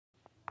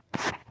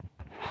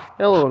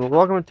Hello and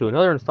welcome to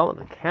another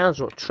installment of the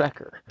Casual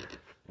Trekker.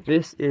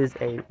 This is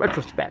a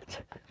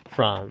retrospect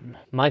from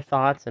my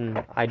thoughts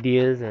and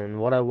ideas and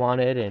what I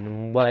wanted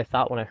and what I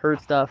thought when I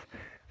heard stuff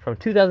from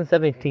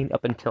 2017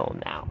 up until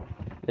now.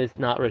 It's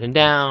not written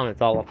down,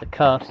 it's all off the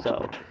cuff,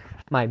 so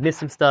might miss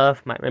some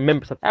stuff, might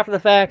remember stuff after the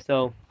fact,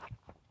 so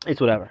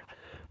it's whatever.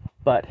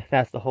 But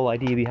that's the whole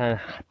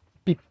idea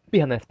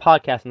behind this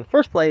podcast in the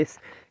first place,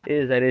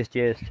 is that it's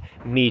just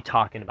me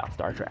talking about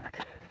Star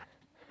Trek.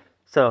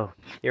 So,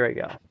 here we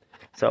go.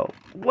 So,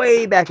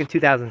 way back in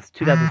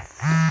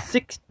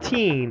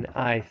 2016,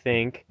 I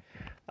think,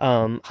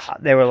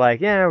 they were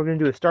like, yeah, we're going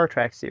to do a Star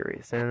Trek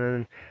series. And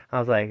then I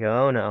was like,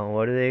 oh no,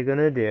 what are they going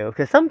to do?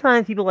 Because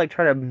sometimes people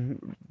try to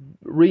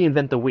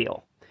reinvent the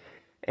wheel.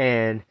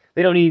 And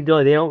they don't need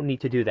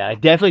to do that. I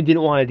definitely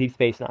didn't want a Deep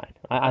Space Nine.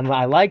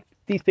 I like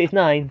Deep Space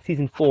Nine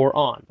season 4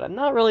 on, but I'm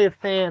not really a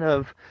fan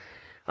of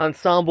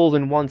ensembles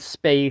in one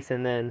space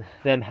and then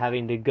them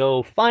having to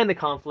go find the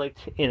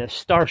conflict in a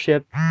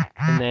starship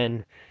and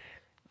then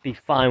be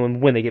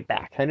fine when they get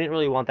back. I didn't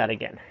really want that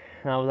again.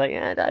 And I was like,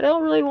 I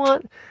don't really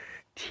want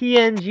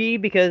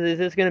TNG, because is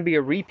this going to be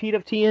a repeat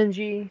of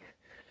TNG?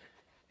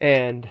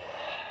 And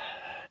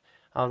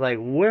I was like,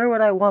 where would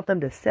I want them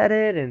to set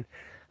it? And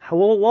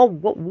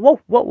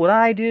what would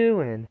I do?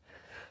 And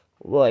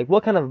like,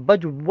 what kind of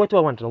budget, what do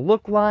I want it to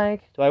look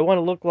like? Do I want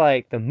to look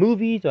like the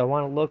movies? Do I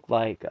want to look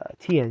like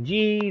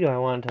TNG? Do I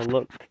want it to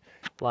look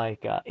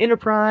like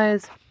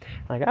Enterprise?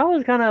 Like, I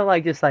was kind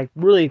of just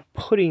really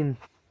putting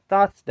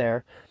thoughts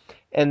there.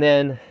 And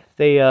then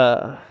they,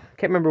 can't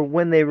remember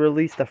when they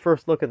released the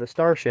first look of the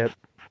starship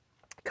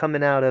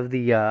coming out of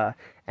the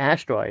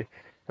asteroid.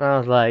 And I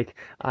was like,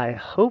 I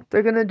hope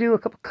they're going to do a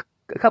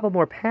couple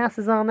more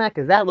passes on that,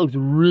 because that looks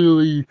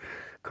really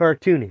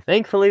cartoony.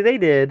 Thankfully they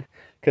did,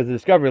 because the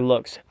Discovery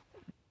looks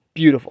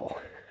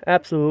beautiful.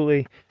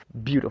 Absolutely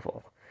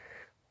beautiful.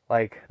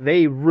 Like,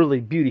 they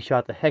really beauty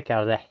shot the heck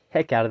out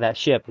of that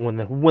ship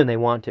when they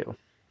want to.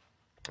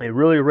 It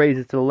really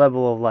raises to the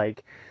level of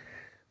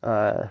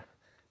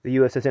the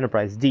USS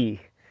Enterprise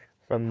D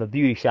from the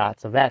beauty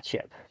shots of that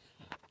ship.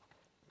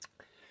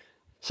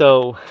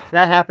 So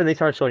that happened. They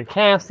started showing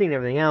casting and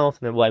everything else,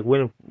 and then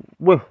when it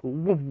was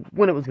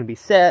going to be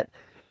set.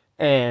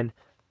 And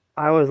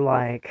I was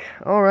like,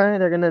 all right,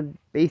 they're going to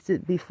base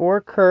it before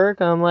Kirk.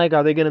 I'm like,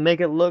 are they going to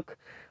make it look,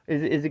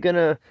 is it going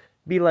to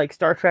be like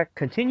Star Trek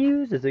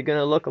Continues? Is it going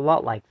to look a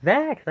lot like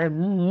that? 'Cause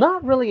I'm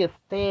not really a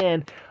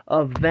fan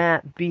of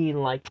that being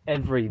like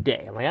every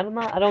day. Like, I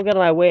don't get on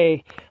my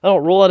way. I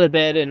don't roll out of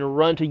bed and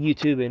run to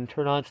YouTube and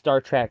turn on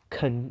Star Trek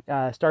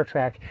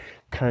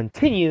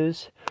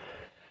Continues.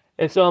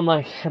 And so I'm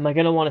like, am I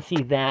going to want to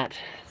see that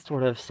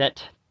sort of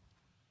set,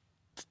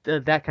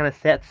 that kind of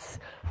sets?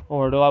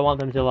 Or do I want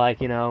them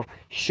to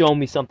show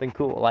me something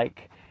cool?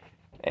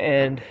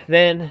 And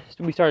then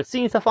we started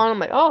seeing stuff on. I'm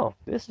like, oh,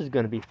 this is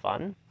going to be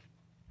fun.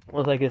 It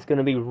looks like it's going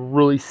to be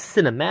really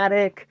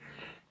cinematic.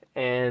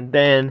 And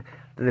then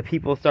the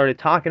people started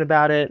talking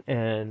about it,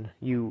 and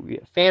you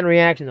get fan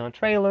reactions on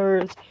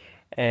trailers,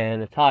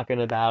 and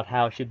talking about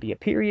how it should be a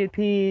period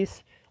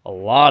piece. A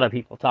lot of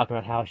people talking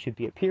about how it should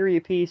be a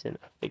period piece in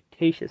a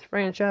fictitious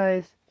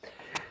franchise.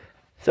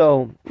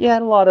 So, yeah,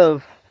 a lot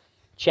of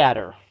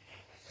chatter.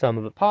 Some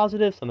of it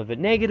positive, some of it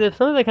negative.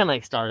 Some of it kind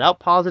of started out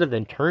positive,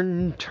 then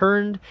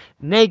turned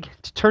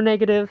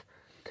negative.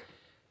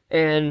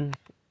 And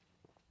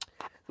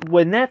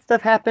when that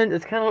stuff happens,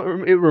 it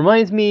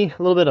reminds me a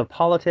little bit of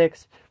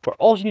politics, where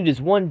all you need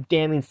is one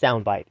damning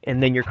soundbite,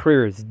 and then your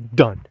career is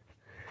done.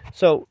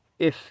 So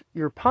if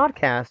your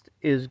podcast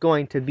is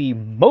going to be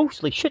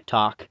mostly shit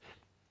talk,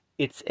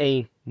 it's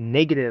a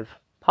negative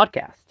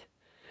podcast.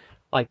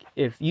 Like,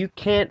 if you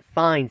can't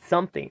find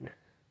something,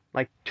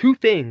 like 2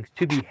 things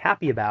to be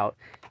happy about,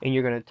 and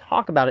you're going to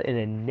talk about it in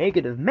a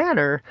negative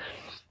manner,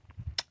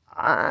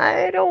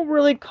 I don't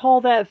really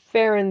call that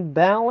fair and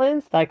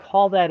balanced. I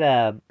call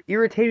that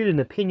irritated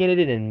and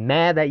opinionated and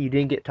mad that you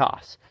didn't get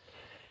TOS.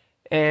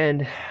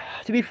 And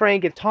to be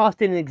frank, if TOS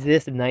didn't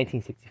exist in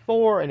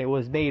 1964 and it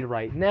was made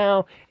right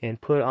now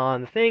and put on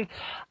the thing,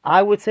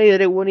 I would say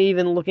that it wouldn't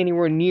even look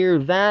anywhere near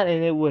that,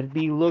 and it would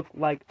look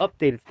like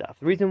updated stuff.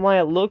 The reason why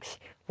it looks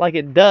like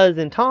it does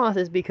in TOS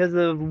is because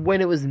of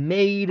when it was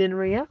made in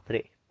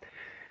reality.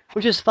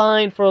 Which is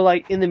fine for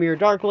In the Mirror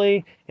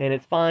Darkly, and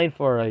it's fine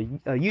for a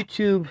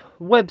YouTube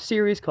web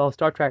series called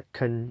Star Trek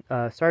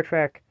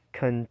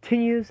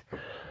Continues.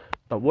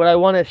 But would I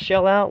want to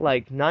shell out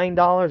 $9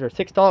 or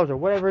 $6 or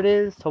whatever it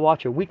is to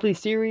watch a weekly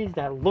series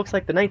that looks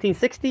like the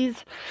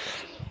 1960s?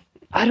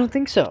 I don't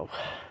think so.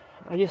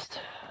 I just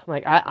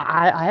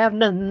I have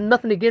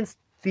nothing against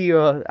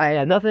I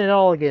have nothing at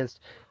all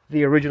against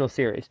the original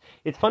series.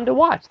 It's fun to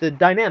watch the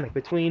dynamic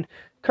between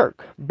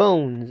Kirk,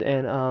 Bones,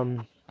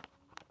 and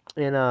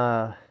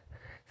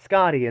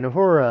Scotty and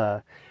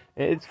Uhura.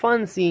 It's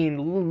fun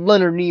seeing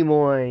Leonard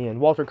Nimoy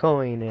and Walter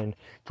Coyne and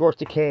George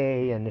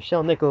Takei and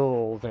Nichelle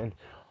Nichols and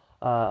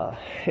all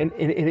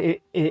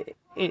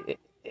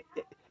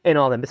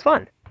them. It's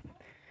fun.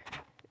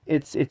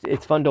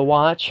 it's fun to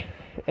watch.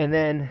 And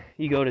then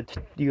you go to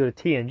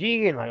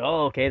TNG and like,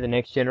 oh, okay, the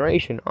Next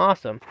Generation,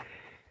 awesome.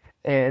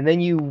 And then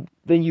you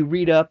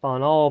read up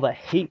on all the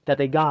hate that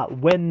they got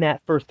when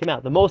that first came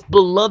out. The most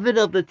beloved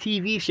of the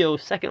TV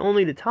shows, second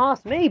only to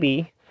TOS,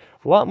 maybe.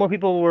 A lot more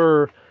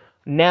people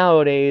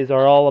nowadays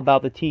are all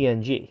about the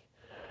TNG.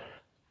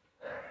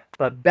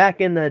 But back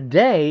in the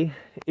day,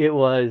 it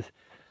was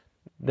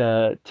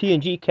the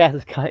TNG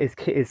cast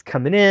is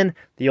coming in,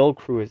 the old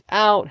crew is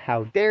out,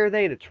 how dare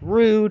they, that's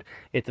rude,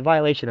 it's a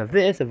violation of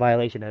this, a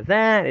violation of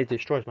that, it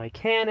destroys my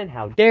canon,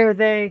 how dare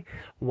they,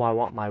 well, I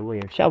want my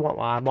William Shatner,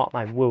 I want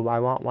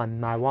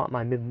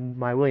my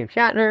William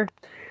Shatner,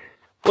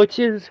 which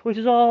is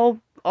all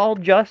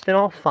just and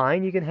all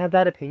fine. You can have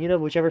that opinion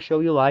of whichever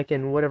show you like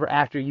and whatever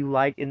actor you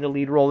like in the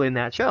lead role in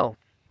that show.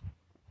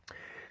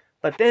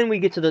 But then we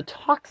get to the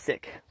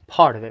toxic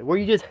part of it, where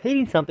you're just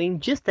hating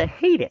something just to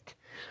hate it.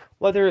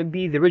 Whether it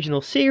be the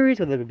original series,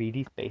 whether it be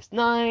Deep Space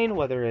Nine,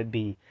 whether it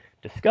be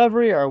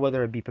Discovery, or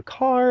whether it be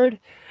Picard,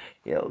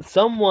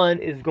 someone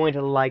is going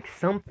to like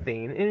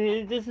something.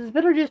 And this is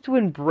better just to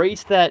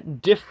embrace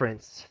that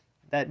difference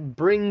that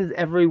brings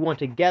everyone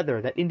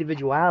together, that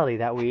individuality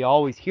that we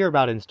always hear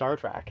about in Star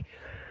Trek.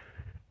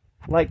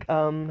 Like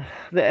the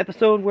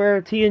episode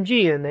where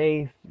TNG and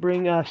they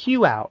bring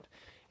Hugh out.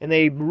 And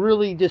they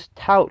really just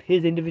tout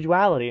his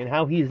individuality and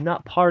how he's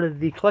not part of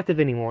the collective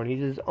anymore. And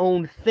he's his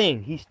own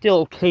thing. He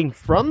still came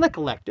from the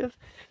collective.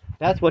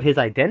 That's what his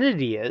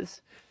identity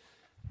is.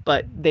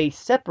 But they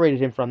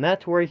separated him from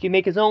that to where he can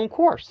make his own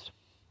course.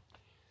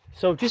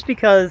 So just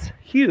because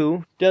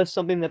Hugh does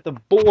something that the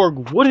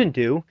Borg wouldn't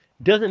do,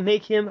 doesn't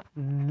make him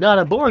not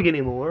a Borg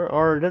anymore,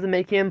 or doesn't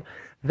make him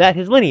that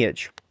his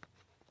lineage.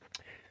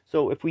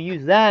 So if we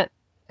use that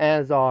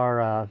as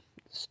our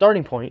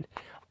starting point,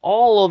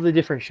 all of the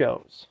different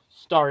shows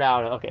start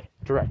out, okay,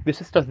 direct.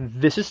 This is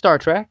Star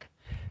Trek.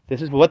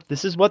 This is what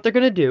they're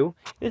gonna do.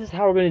 This is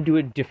how we're gonna do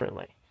it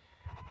differently.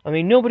 I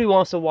mean, nobody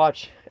wants to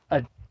watch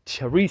a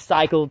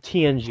recycled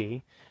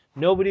TNG.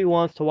 Nobody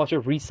wants to watch a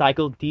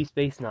recycled Deep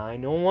Space Nine.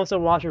 No one wants to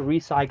watch a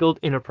recycled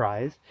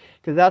Enterprise,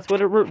 because that's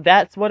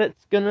what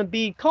it's gonna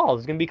be called.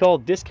 It's gonna be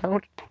called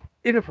Discount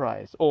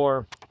Enterprise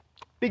or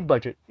Big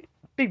Budget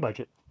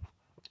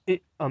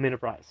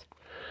Enterprise.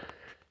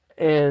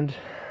 And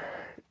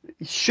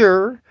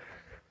sure,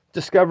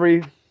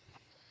 Discovery,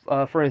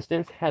 for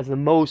instance, has the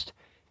most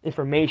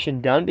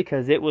information done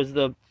because it was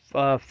the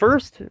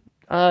first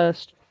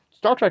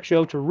Star Trek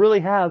show to really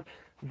have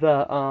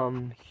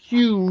the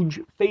huge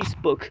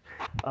Facebook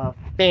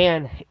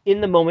fan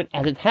in the moment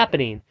as it's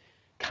happening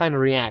kind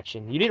of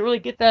reaction. You didn't really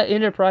get that in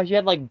Enterprise. You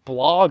had like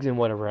blogs and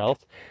whatever else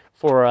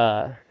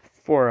for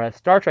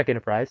Star Trek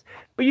Enterprise,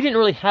 but you didn't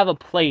really have a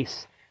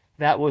place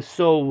that was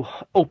so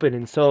open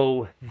and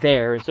so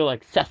there and so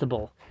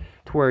accessible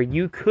to where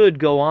you could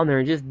go on there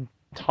and just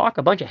talk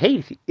a bunch of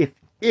hate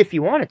if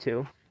you wanted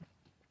to.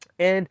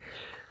 And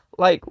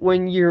like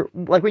when you're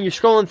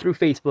scrolling through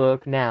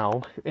Facebook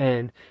now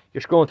and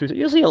you're scrolling through,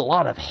 you'll see a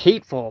lot of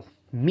hateful,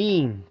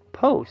 mean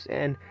posts.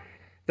 And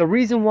the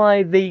reason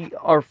why they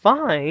are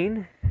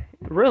fine,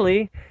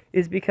 really,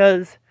 is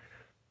because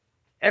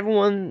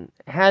everyone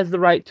has the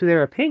right to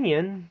their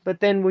opinion.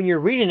 But then when you're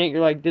reading it,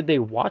 you're like, did they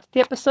watch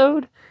the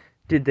episode?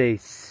 Did they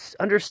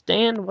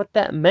understand what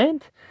that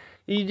meant?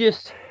 You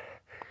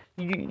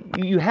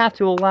have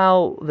to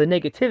allow the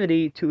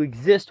negativity to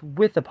exist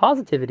with the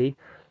positivity,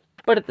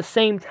 but at the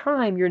same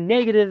time, your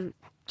negative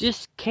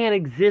just can't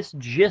exist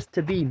just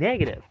to be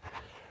negative.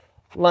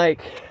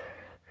 Like,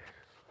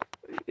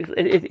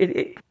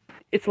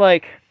 it's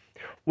like,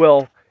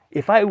 well,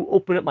 if I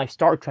open up my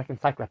Star Trek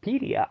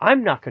encyclopedia,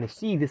 I'm not going to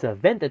see this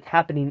event that's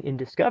happening in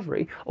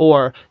Discovery,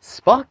 or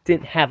Spock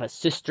didn't have a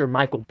sister,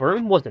 Michael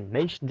Byrne, wasn't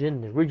mentioned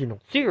in the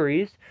original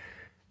series.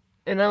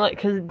 And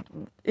because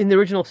in the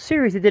original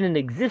series, it didn't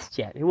exist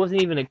yet. It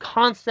wasn't even a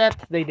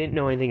concept. They didn't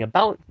know anything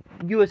about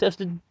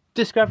USS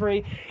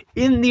Discovery.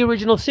 In the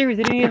original series,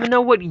 they didn't even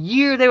know what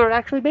year they were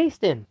actually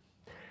based in.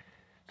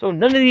 So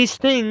none of these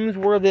things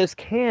were this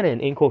canon,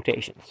 in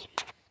quotations.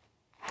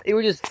 They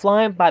were just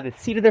flying by the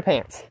seat of their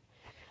pants.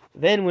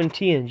 Then when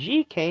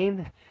TNG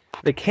came,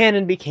 the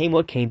canon became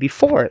what came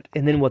before it,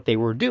 and then what they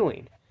were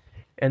doing.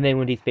 And then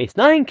when Deep Space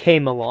Nine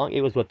came along,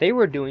 it was what they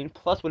were doing,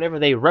 plus whenever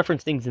they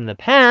reference things in the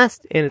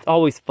past, and it's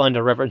always fun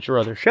to reference your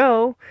other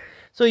show,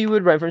 so you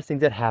would reference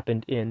things that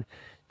happened in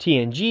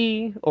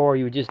TNG, or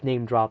you would just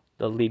name drop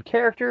the lead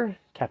character,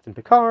 Captain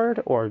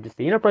Picard, or just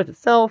the Enterprise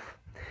itself.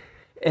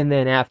 And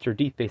then after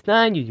Deep Space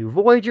Nine, you do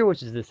Voyager,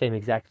 which is the same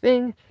exact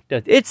thing,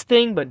 does its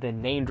thing, but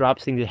then name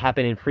drops things that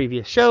happened in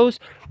previous shows,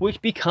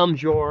 which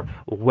becomes your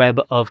web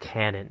of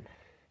canon.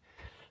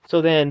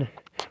 So then,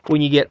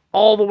 when you get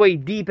all the way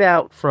deep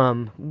out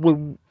from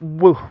when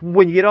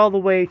you get all the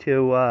way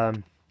to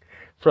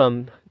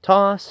from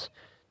TOS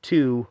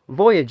to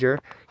Voyager,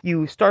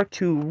 you start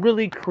to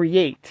really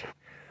create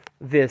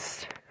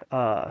this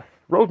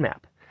roadmap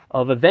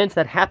of events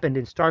that happened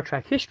in Star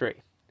Trek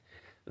history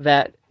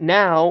that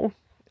now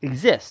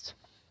exist.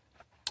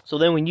 So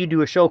then when you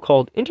do a show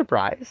called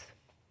Enterprise,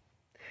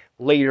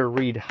 later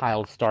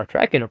retiled Star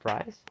Trek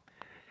Enterprise,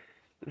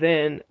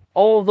 then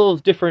all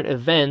those different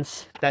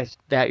events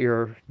that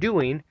you're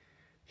doing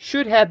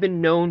should have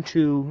been known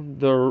to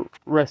the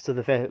rest of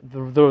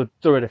the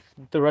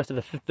rest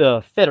of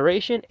the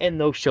Federation and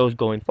those shows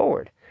going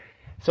forward.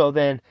 So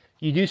then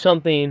you do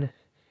something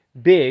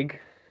big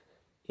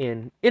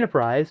in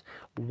Enterprise,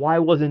 why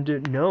wasn't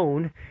it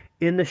known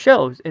in the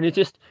shows? And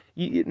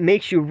it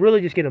makes you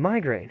really just get a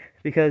migraine,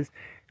 because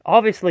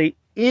obviously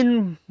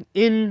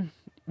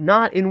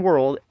not in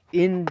world,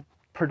 in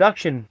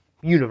production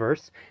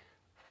universe,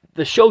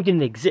 the show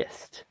didn't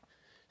exist.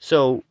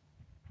 So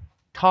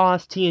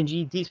TOS,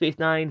 TNG, Deep Space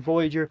Nine,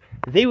 Voyager,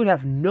 they would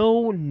have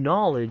no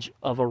knowledge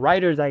of a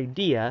writer's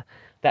idea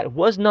that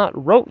was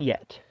not wrote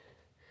yet.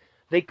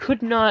 They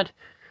could not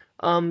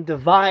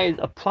devise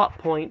a plot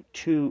point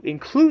to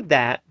include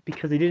that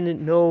because they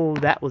didn't know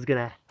that was going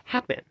to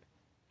happen.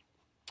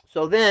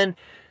 So then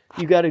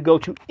you got to go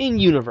to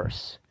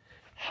in-universe.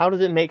 How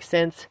does it make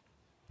sense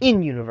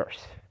in-universe?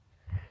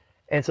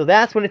 And so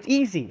that's when it's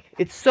easy.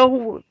 It's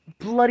so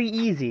bloody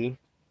easy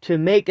to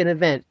make an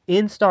event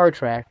in Star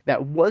Trek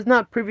that was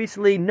not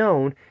previously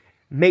known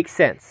make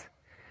sense.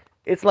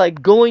 It's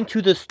like going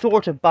to the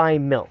store to buy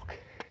milk.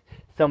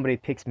 Somebody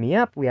picks me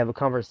up, we have a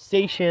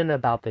conversation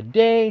about the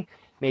day,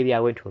 maybe I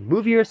went to a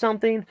movie or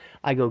something,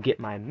 I go get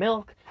my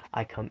milk,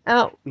 I come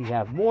out, we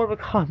have more of a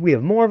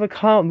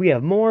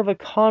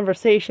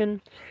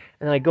conversation,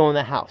 and then I go in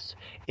the house.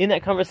 In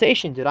that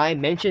conversation, did I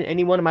mention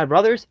any one of my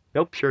brothers?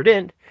 Nope, sure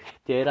didn't.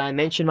 Did I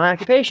mention my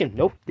occupation?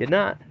 Nope, did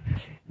not.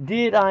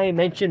 Did I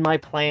mention my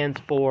plans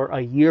for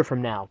a year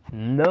from now?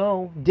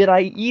 No. Did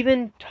I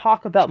even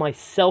talk about my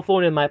cell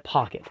phone in my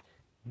pocket?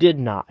 Did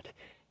not.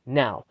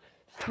 Now,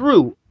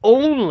 through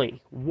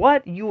only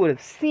what you would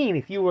have seen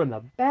if you were in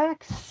the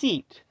back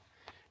seat,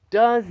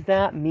 does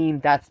that mean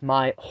that's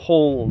my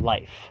whole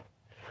life?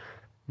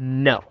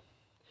 No.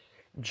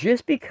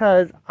 Just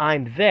because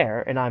I'm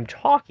there and I'm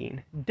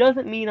talking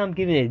doesn't mean I'm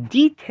giving a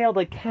detailed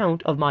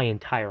account of my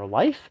entire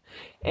life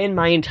and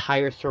my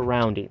entire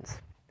surroundings.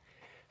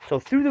 So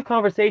through the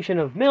conversation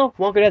of milk,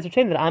 one could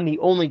ascertain that I'm the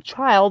only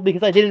child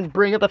because I didn't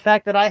bring up the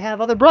fact that I have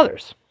other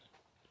brothers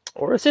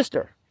or a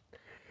sister.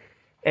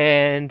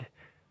 And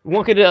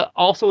one could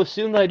also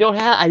assume that I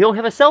don't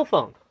have a cell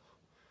phone.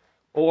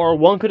 Or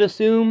one could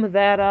assume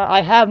that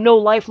I have no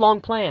lifelong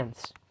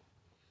plans,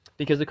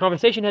 because the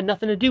conversation had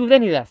nothing to do with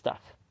any of that stuff.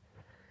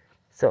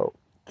 So,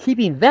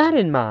 keeping that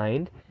in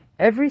mind,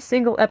 every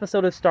single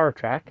episode of Star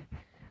Trek,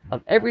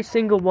 of every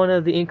single one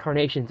of the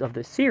incarnations of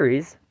the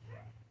series,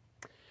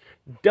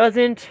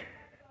 doesn't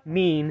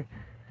mean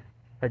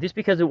that just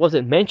because it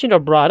wasn't mentioned or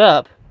brought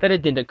up, that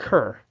it didn't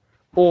occur.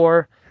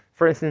 Or,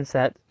 for instance,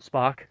 that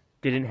Spock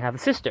didn't have a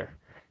sister.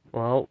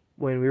 Well,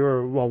 when we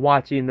were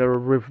watching the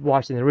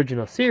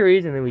original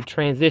series, and then we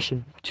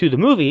transitioned to the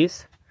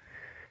movies,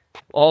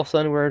 all of a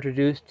sudden we're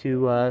introduced to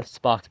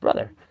Spock's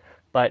brother.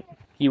 But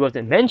he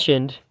wasn't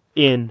mentioned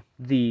in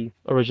the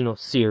original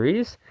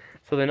series,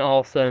 so then all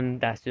of a sudden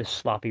that's just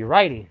sloppy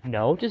writing.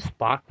 No, just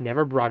Spock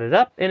never brought it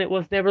up, and it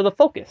was never the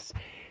focus.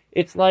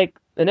 It's like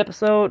an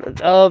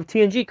episode of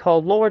TNG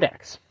called Lower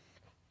Decks.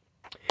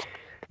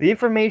 The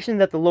information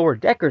that the Lower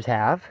Deckers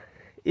have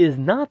is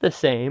not the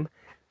same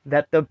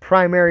that the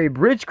primary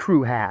bridge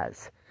crew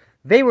has.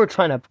 They were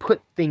trying to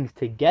put things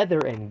together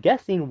and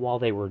guessing while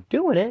they were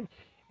doing it,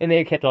 and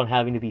they kept on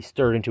having to be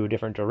stirred into a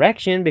different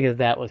direction because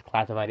that was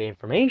classified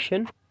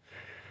information.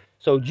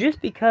 So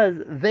just because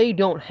they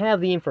don't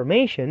have the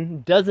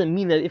information doesn't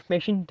mean that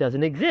information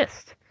doesn't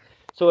exist.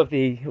 So if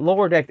the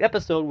Lower Decks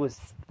episode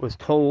was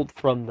told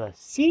from the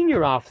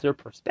senior officer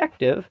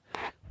perspective,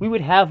 we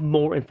would have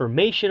more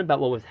information about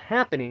what was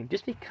happening.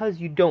 Just because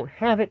you don't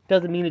have it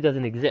doesn't mean it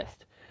doesn't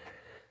exist.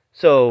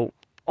 So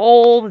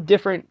all the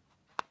different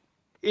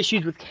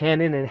issues with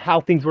canon and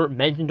how things weren't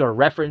mentioned or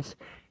referenced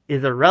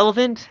is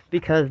irrelevant,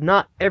 because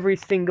not every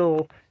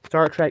single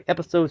Star Trek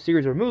episode,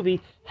 series, or movie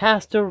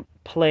has to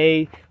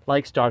play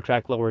like Star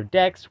Trek Lower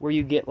Decks, where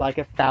you get like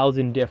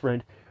 1,000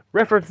 different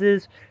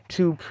references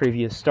to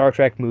previous Star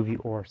Trek movie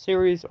or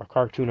series or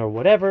cartoon or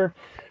whatever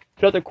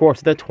throughout the course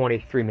of the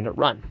 23-minute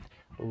run.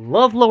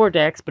 Love Lower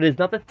Decks, but it's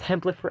not the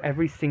template for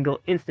every single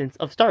instance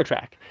of Star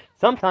Trek.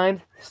 Sometimes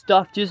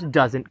stuff just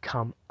doesn't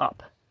come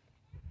up.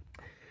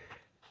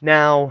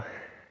 Now,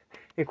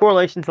 in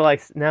correlation to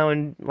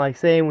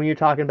saying when you're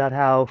talking about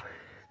how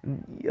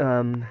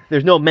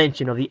there's no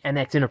mention of the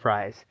NX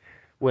Enterprise,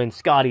 when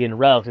Scotty and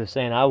Ralph are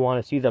saying, I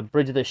want to see the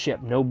bridge of the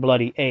ship, no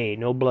bloody A,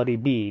 no bloody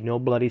B, no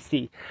bloody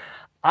C.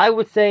 I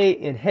would say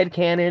in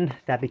headcanon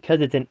that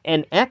because it's an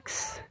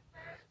NX,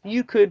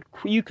 you could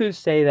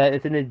say that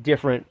it's in a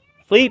different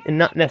fleet and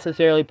not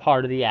necessarily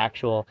part of the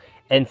actual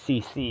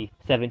NCC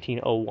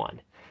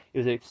 1701. It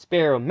was an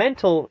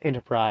experimental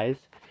enterprise,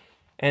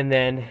 and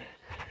then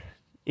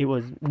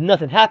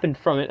nothing happened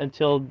from it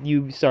until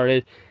you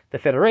started the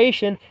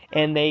Federation,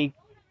 and they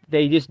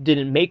just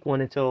didn't make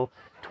one until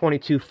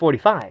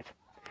 2245,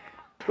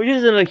 which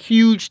isn't a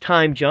huge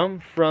time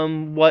jump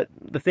from what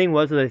the thing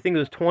was. I think it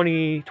was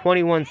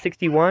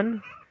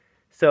 2161.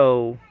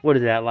 So what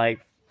is that,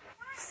 like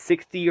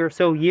 60 or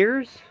so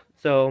years.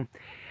 So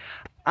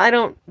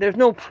there's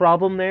no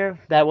problem there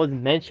that was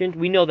mentioned.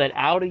 We know that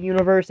out of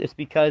universe it's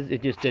because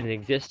it just didn't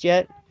exist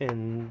yet,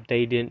 and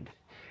they didn't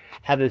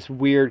have this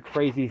weird,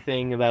 crazy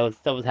thing about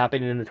stuff was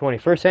happening in the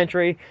 21st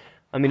century.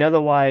 I mean,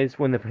 otherwise,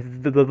 when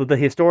the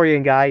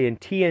historian guy in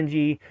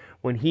TNG,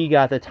 when he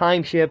got the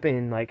time ship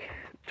in like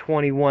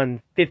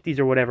 2150s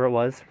or whatever it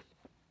was,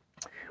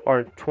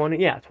 or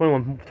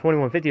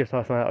 2150 or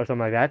something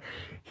like that,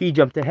 he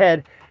jumped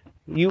ahead.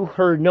 You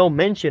heard no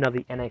mention of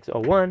the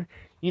NX-01.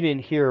 You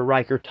didn't hear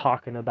Riker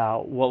talking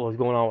about what was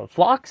going on with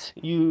Phlox.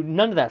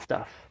 None of that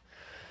stuff,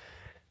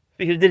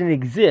 because it didn't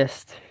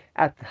exist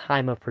at the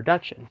time of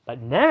production.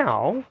 But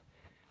now,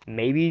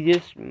 maybe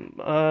just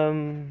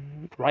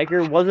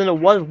Riker wasn't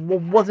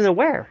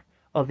aware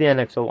of the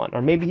NX-01,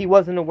 or maybe he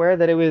wasn't aware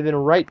that it would have been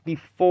right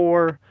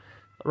before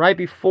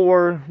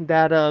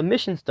that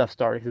mission stuff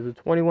started, because it was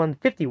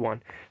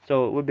 2151.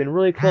 So it would have been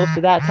really close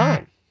to that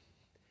time.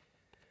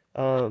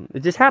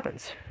 It just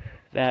happens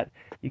that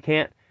you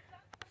can't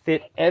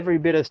fit every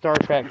bit of Star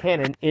Trek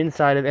canon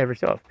inside of every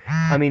stuff.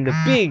 I mean, the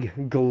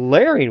big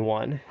glaring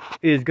one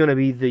is going to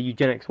be the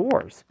eugenics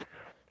wars,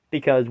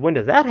 because when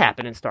does that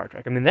happen in Star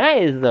Trek? I mean, that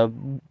is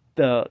the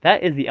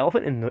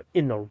elephant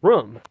in the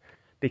room,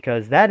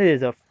 because that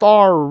is a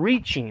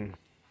far-reaching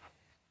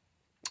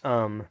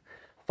plot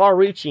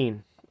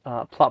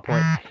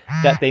point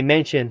that they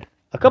mention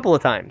a couple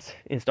of times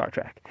in Star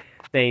Trek.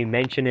 They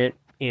mention it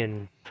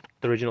in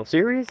the original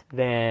series,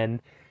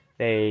 then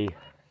they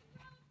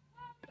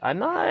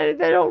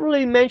don't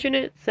really mention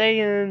it, say,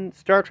 in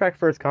Star Trek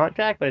First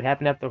Contact, but it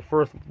happened after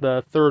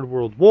the Third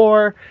World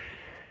War.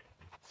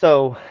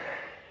 So,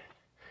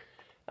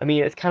 I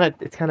mean, it's kind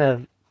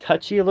of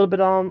touchy a little bit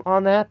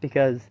on that,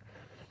 because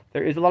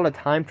there is a lot of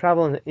time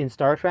travel in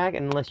Star Trek,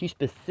 and unless you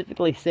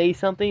specifically say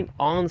something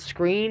on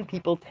screen,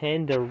 people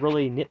tend to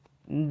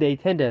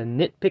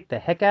nitpick the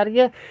heck out of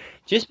you.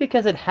 Just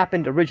because it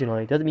happened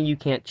originally doesn't mean you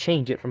can't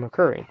change it from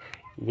occurring.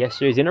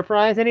 Yesterday's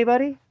Enterprise,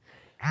 anybody?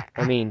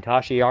 I mean,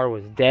 Tasha Yar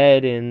was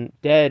dead in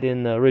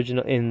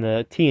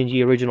the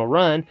TNG original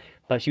run,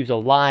 but she was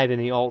alive in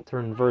the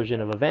alternate version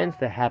of events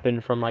that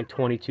happened from like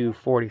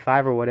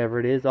 2245 or whatever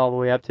it is, all the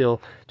way up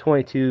till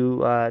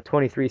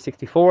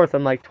 2364.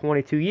 Some like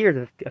 22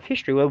 years of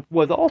history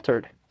was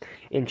altered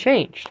and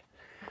changed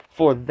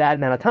for that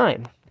amount of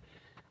time.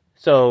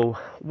 So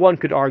one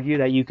could argue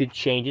that you could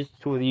change it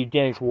to the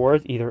eugenics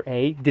wars either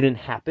A, didn't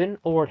happen,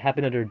 or it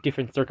happened under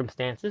different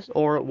circumstances,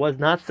 or it was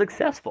not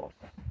successful.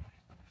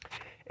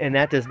 And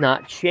that does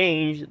not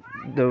change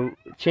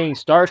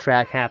Star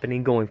Trek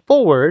happening going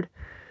forward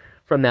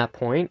from that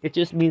point. It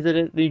just means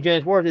that the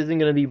eugenics wars isn't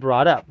going to be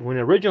brought up. When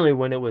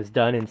it was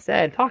done and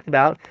talked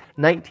about,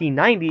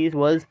 1990s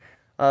was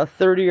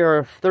 30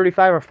 or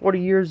 35 or 40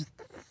 years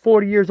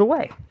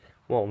away.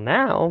 Well,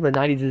 now the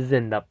 90s is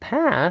in the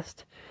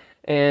past,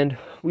 and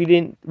we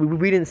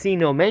didn't see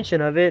no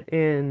mention of it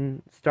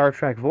in Star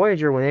Trek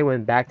Voyager when they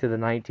went back to the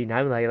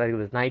 1990s, like it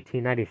was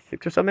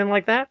 1996 or something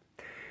like that.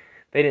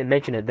 They didn't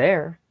mention it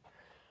there,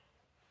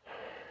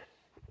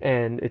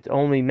 and it's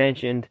only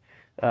mentioned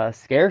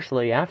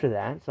scarcely after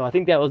that. So I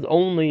think that was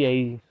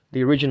only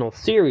the original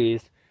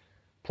series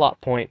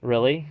plot point,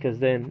 really, because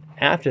then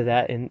after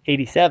that, in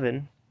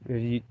 '87,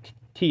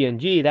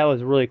 TNG, that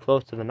was really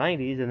close to the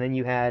 90s, and then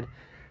you had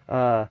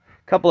a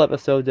couple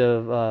episodes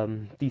of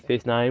Deep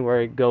Space Nine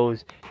where it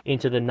goes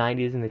into the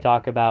 90s and they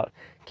talk about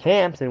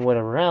camps and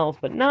whatever else,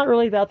 but not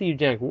really about the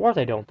eugenic wars,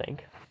 I don't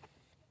think.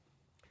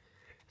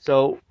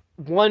 So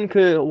one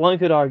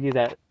could argue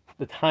that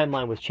the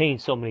timeline was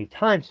changed so many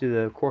times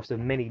through the course of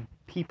many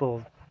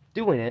people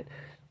doing it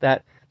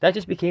that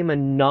just became a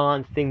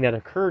non-thing that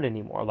occurred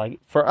anymore. Like,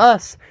 for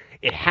us,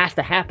 it has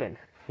to happen.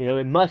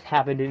 It must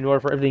happen in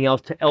order for everything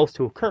else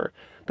to occur.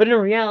 But in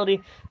reality,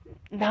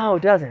 no,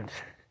 it doesn't.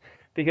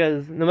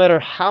 Because no matter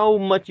how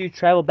much you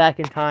travel back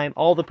in time,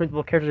 all the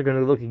principal characters are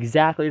going to look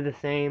exactly the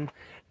same.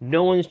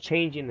 No one's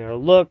changing their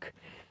look.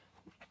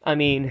 I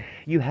mean,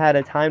 you had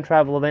a time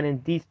travel event in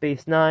Deep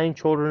Space Nine,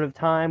 Children of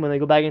Time, when they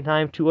go back in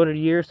time 200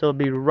 years, so it'll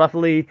be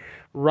roughly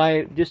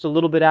right just a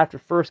little bit after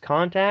First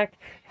Contact.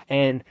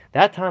 And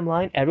that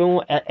timeline,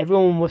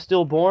 everyone was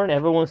still born,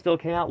 everyone still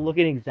came out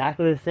looking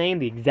exactly the same.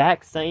 The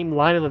exact same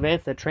line of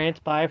events that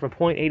transpired from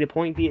point A to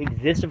point B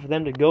existed for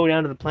them to go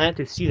down to the planet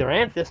to see their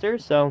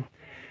ancestors. So,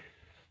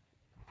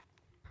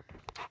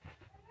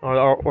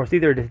 or see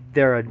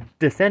their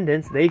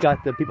descendants. They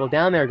got the people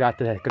down there got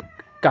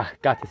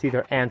to see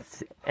their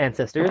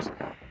ancestors.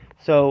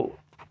 So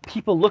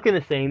people looking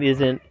the same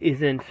isn't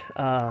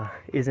a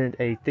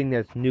thing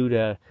that's new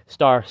to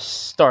Star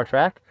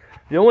Trek.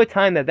 The only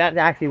time that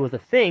actually was a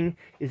thing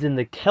is in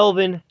the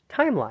Kelvin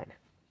timeline.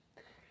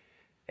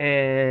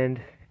 And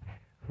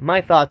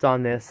my thoughts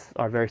on this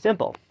are very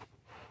simple.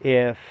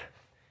 If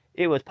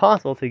it was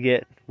possible to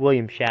get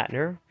William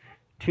Shatner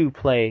to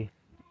play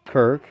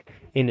Kirk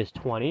in his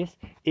 20s,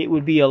 it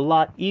would be a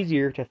lot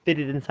easier to fit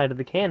it inside of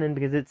the canon,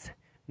 because it's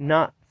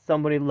not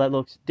somebody that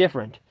looks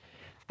different.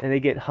 And they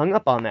get hung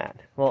up on that.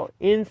 Well,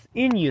 in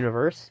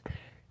universe,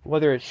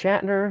 whether it's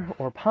Shatner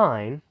or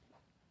Pine,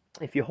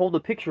 if you hold a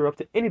picture up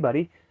to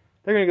anybody,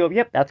 they're going to go,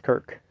 yep, that's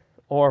Kirk.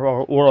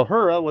 Or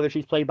Uhura, whether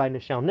she's played by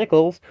Nichelle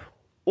Nichols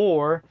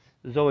or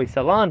Zoe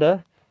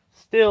Salanda,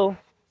 still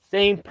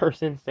same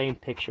person, same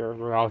picture,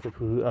 regardless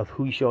of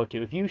who you show it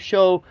to. If you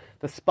show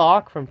the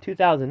Spock from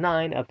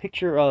 2009 a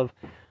picture of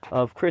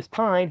Chris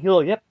Pine,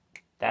 he'll, yep,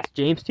 that's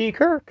James T.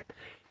 Kirk.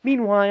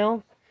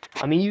 Meanwhile,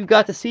 I mean, you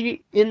got to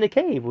see in the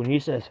cave when he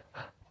says,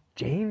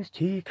 James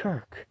T.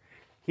 Kirk.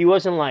 He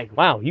wasn't like,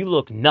 wow, you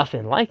look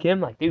nothing like him.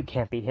 Like, dude,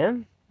 can't be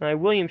him.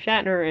 William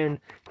Shatner and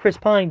Chris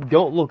Pine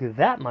don't look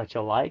that much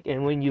alike.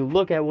 And when you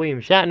look at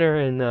William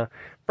Shatner in the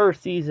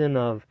first season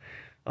of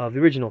the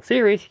original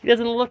series, he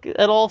doesn't look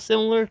at all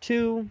similar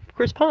to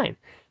Chris Pine.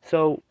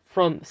 So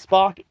from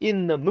Spock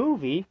in the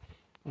movie,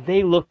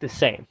 they look the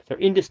same. They're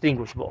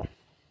indistinguishable.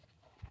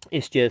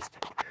 It's just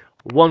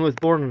one was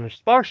born on a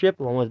starship,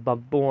 one was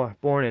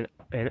born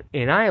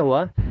in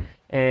Iowa,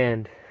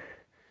 and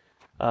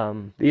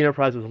the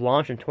Enterprise was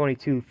launched in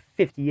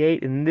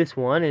 2258 in this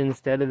one,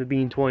 instead of it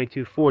being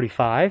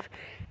 2245.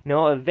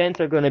 Events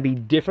are going to be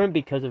different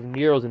because of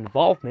Nero's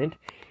involvement.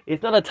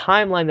 It's not a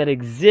timeline that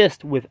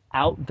exists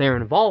without their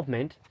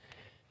involvement.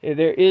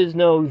 There is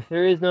no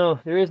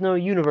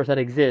universe that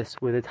exists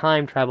with a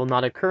time travel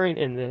not occurring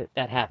and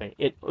that happened.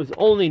 It was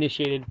only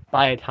initiated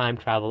by a time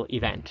travel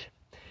event.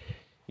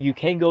 You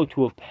can go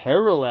to a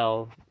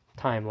parallel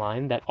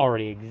timeline that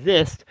already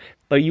exists,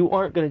 but you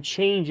aren't going to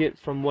change it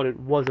from what it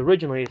was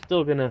originally. It's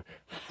still going to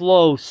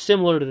flow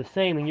similar to the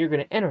same, and you're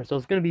going to enter. So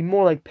it's going to be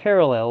more like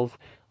parallels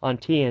on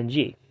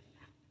TNG,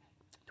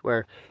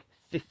 where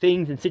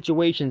things and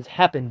situations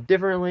happen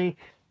differently,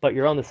 but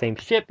you're on the same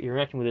ship, you're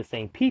interacting with the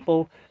same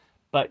people,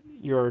 but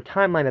your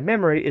timeline of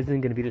memory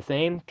isn't going to be the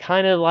same.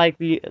 Kind of like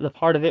the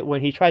part of it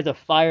when he tries to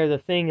fire the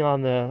thing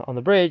on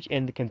the bridge,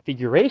 and the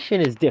configuration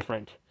is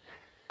different.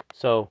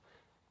 So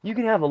you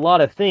can have a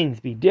lot of things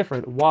be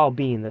different while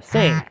being the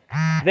same.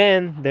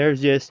 Then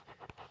there's just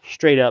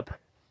straight up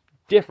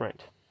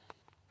different.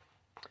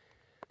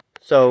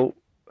 So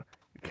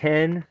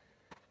can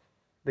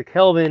the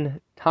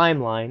Kelvin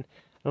timeline,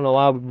 I don't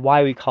know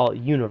why we call it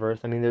universe.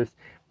 I mean, there's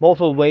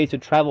multiple ways to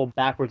travel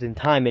backwards in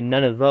time, and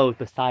none of those,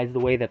 besides the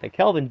way that the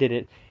Kelvin did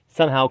it,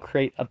 somehow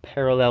create a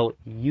parallel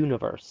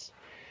universe.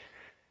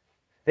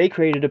 They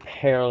created a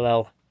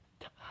parallel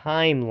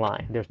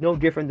timeline. There's no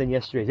different than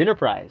yesterday's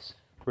Enterprise,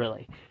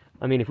 really.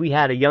 I mean, if we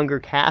had a younger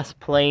cast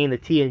playing the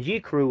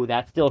TNG crew, would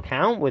that still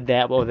count? Would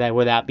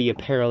that be a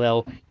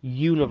parallel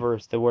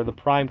universe where the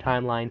Prime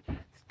timeline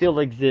still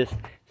exists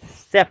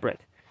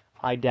separate?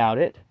 I doubt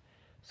it.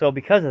 So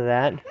because of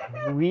that,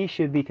 we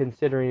should be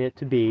considering it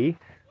to be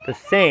the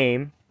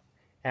same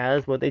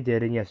as what they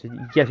did in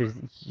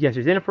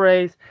yesterday's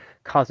Enterprise,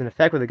 cause and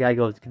effect, where the guy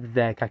goes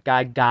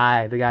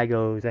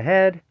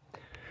ahead,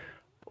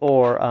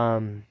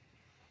 or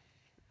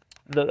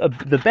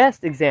the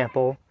best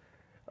example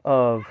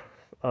of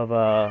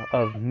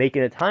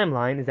making a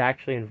timeline is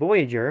actually in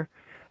Voyager,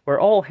 where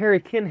all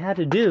Harry Kim had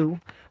to do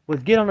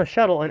was get on a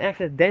shuttle and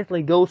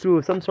accidentally go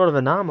through some sort of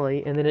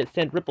anomaly, and then it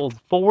sent ripples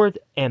forwards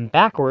and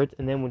backwards,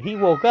 and then when he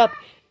woke up,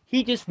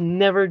 he just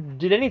never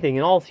did anything,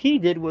 and all he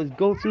did was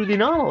go through the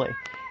anomaly.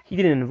 He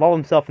didn't involve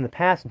himself in the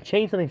past and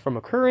change something from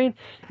occurring.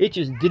 It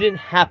just didn't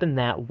happen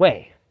that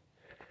way.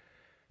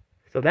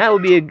 So that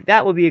would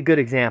be a good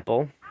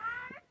example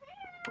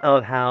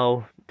of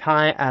how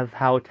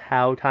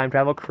time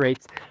travel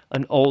creates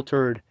an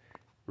altered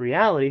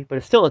reality, but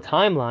it's still a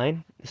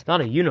timeline. It's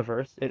not a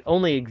universe. It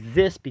only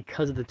exists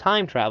because of the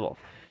time travel.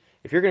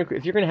 If you're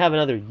gonna have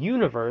another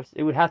universe,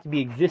 it would have to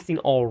be existing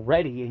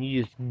already, and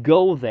you just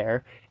go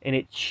there and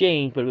it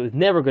changed, but it was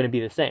never going to be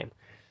the same.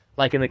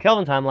 Like in the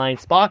Kelvin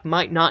timeline, Spock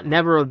might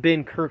never have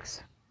been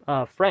Kirk's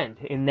friend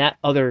in that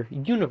other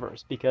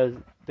universe, because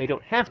they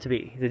don't have to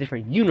be. It's a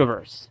different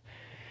universe.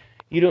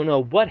 You don't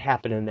know what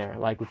happened in there.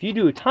 Like, if you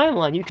do a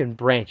timeline, you can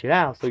branch it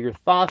out, so your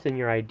thoughts and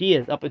your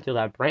ideas up until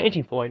that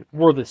branching point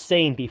were the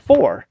same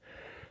before.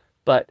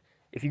 But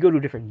if you go to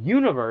a different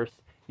universe,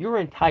 your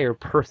entire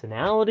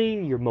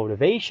personality, your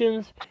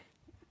motivations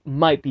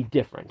might be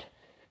different.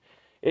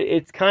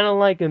 It's kind of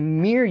like a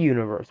mirror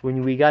universe,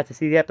 when we got to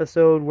see the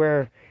episode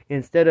where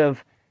instead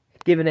of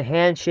giving a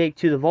handshake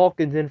to the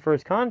Vulcans in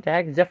First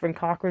Contact, Zefram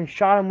Cochrane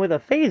shot him with a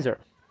phaser.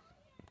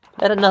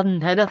 That had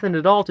nothing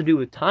at all to do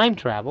with time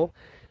travel.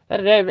 That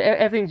had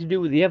everything to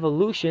do with the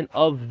evolution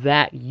of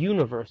that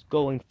universe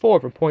going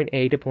forward from point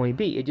A to point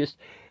B. It just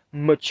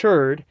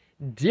matured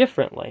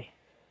differently.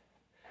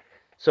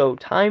 So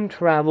time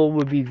travel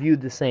would be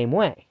viewed the same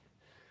way.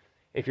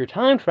 If you're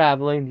time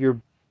traveling, you're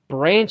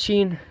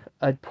branching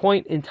a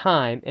point in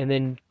time and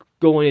then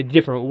going a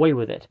different way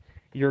with it.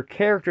 Your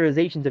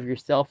characterizations of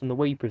yourself and the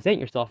way you present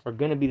yourself are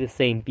going to be the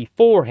same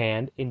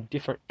beforehand and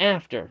different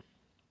after.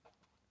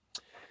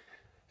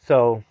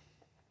 So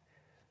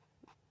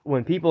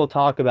when people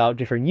talk about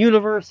different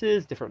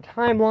universes, different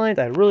timelines,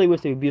 I really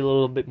wish they would be a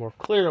little bit more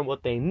clear on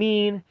what they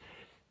mean,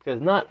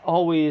 because not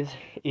always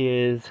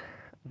is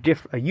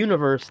a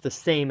universe the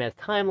same as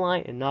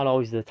timeline, and not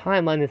always the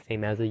timeline the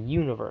same as a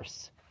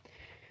universe,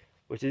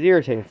 which is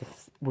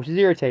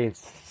irritating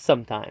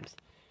sometimes.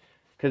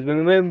 Because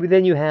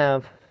then you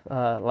have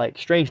like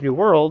Strange New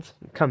Worlds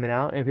coming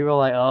out, and people are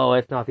like, "Oh,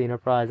 it's not the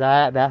Enterprise.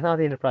 That's not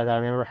the Enterprise. I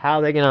remember how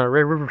they gonna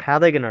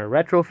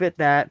retrofit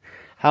that?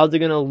 How's it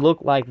gonna look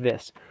like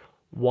this?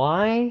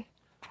 Why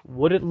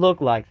would it look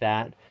like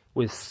that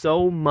with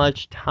so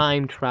much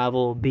time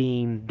travel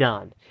being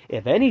done?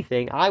 If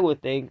anything, I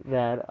would think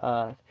that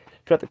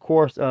throughout the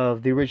course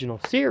of the original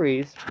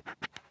series,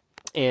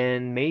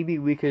 and maybe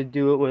we could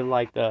do it with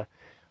like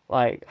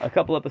a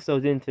couple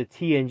episodes into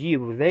TNG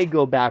where they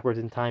go backwards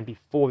in time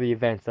before the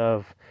events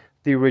of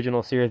the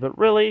original series. But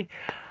really,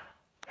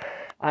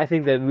 I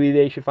think that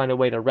they should find a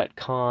way to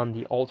retcon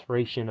the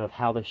alteration of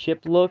how the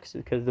ship looks,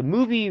 because the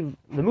movie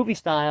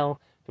style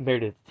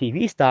compared to the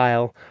TV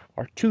style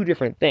are two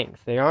different things.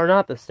 They are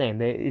not the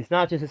same. It's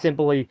not just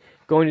simply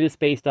going to the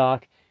space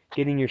dock,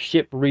 getting your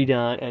ship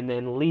redone, and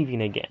then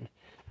leaving again.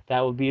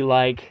 That would be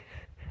like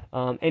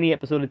any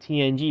episode of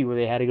TNG where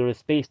they had to go to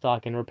space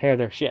dock and repair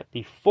their ship.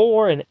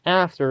 Before and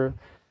after,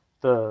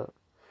 the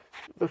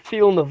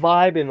feel and the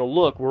vibe and the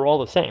look were all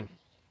the same.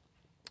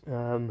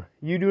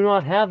 You do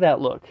not have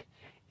that look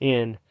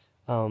in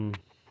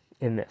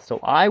this. So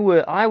I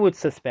would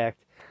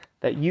suspect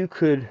that you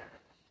could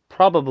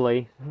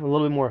probably a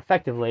little bit more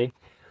effectively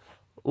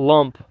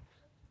lump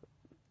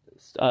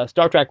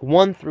Star Trek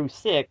 1 through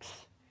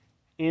 6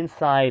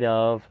 inside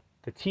of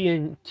the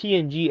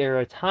TNG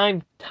era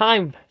time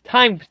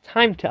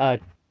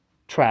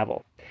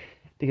travel,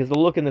 because the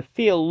look and the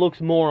feel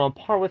looks more on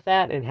par with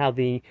that, and how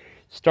the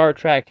Star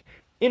Trek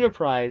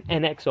Enterprise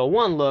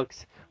NX-01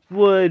 looks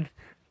would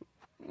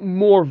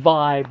more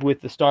vibe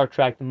with the Star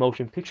Trek the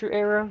motion picture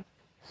era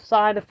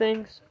side of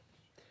things.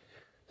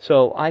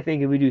 So I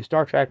think if we do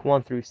Star Trek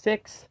 1 through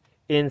 6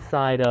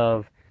 inside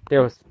of,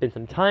 there's been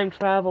some time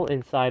travel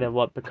inside of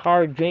what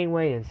Picard,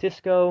 Janeway, and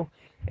Sisko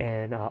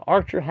and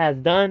Archer has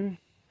done.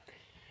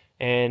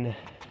 And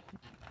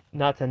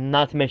not to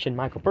mention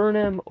Michael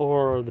Burnham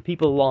or the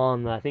people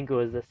on, I think it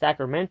was the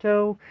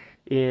Sacramento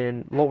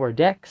in Lower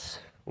Decks,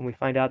 when we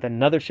find out that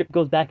another ship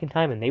goes back in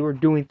time and they were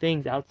doing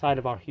things outside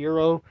of our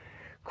hero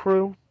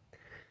crew.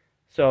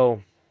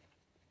 So,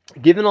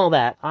 given all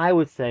that, I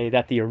would say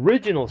that the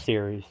original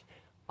series,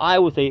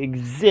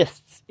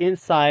 exists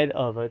inside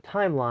of a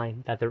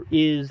timeline that there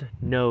is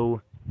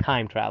no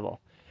time travel.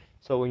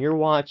 So when you're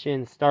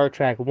watching Star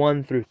Trek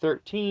 1 through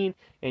 13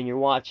 and you're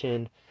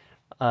watching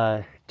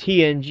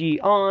TNG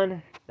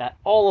on, that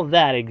all of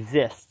that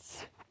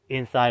exists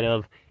inside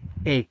of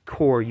a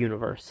core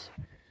universe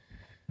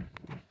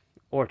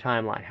or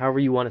timeline, however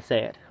you want to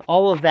say it.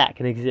 All of that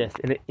can exist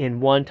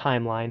in one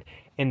timeline.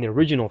 In the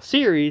original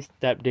series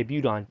that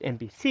debuted on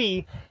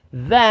NBC,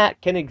 that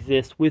can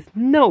exist with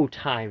no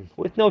time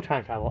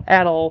travel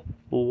at all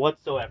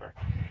whatsoever.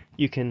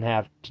 You can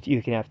have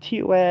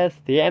TOS,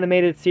 the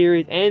animated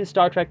series, and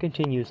Star Trek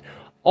Continues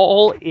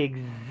all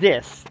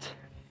exist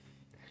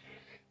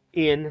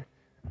in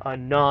a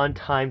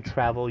non-time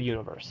travel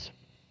universe.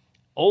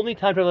 Only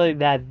time travel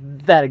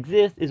that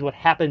exists is what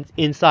happens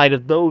inside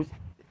of those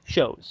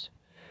shows.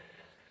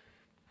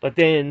 But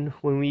then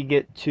when we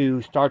get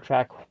to Star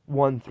Trek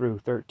 1 through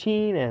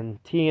 13 and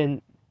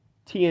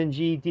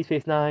TNG, Deep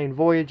Space Nine,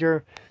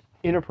 Voyager,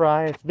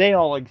 Enterprise, they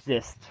all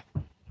exist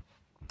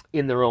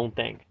in their own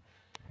thing.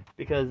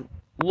 Because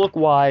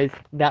look-wise,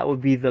 that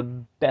would be the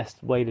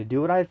best way to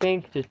do it, I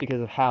think, just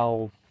because of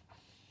how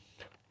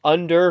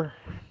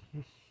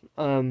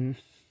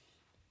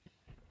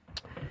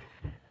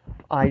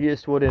I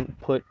just wouldn't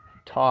put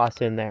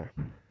TOS in there.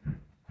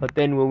 But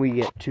then when we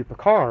get to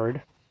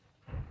Picard,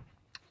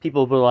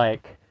 people were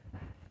like,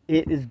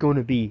 it is going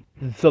to be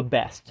the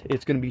best.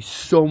 It's going to be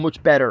so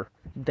much better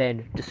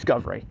than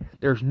Discovery.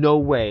 There's no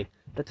way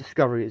that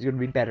Discovery is going to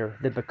be better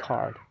than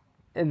Picard.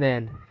 And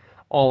then,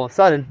 all of a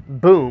sudden,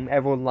 boom,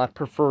 everyone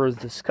prefers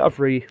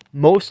Discovery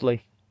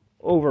mostly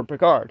over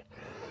Picard.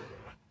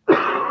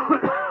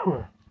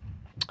 And,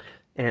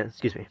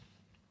 excuse me.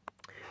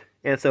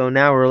 And so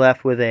now we're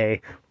left with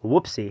a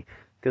whoopsie,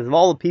 because of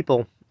all the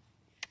people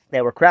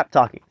that were crap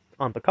talking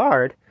on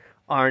Picard,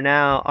 are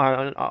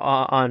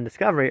on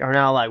Discovery are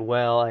now like,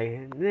 well,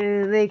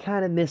 they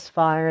kind of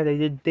misfire. They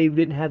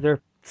didn't have their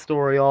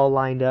story all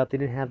lined up. They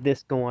didn't have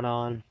this going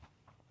on.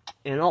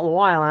 And all the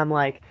while, I'm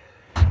like,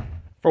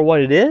 for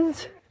what it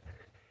is,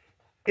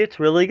 it's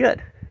really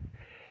good.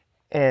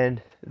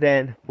 And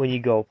then when you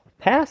go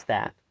past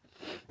that,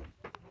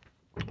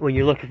 when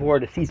you're looking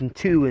forward to season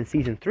 2 and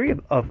season 3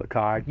 of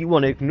Picard, you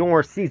want to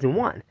ignore season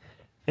 1.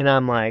 And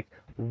I'm like,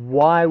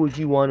 why would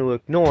you want to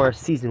ignore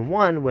season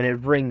 1 when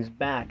it brings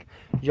back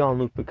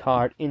Jean-Luc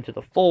Picard into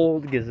the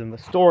fold, gives him a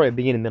story, a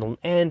beginning, middle, and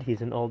end?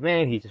 He's an old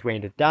man, he's just ready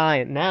to die,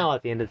 and now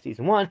at the end of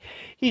season 1,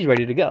 he's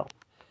ready to go.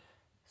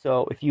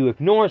 So if you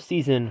ignore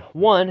season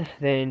 1,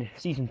 then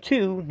season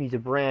 2 needs a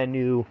brand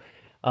new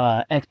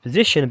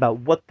exposition about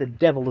what the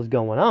devil is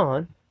going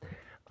on.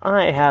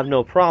 I have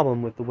no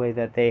problem with the way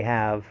that they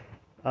have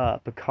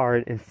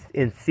Picard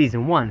in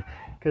season 1,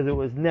 because it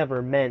was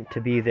never meant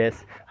to be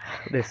this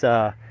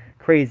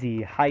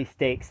crazy, high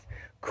stakes,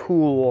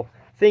 cool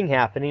thing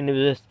happening. It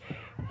was just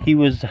he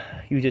was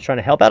just trying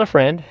to help out a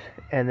friend,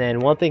 and then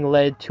one thing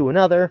led to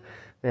another,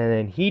 and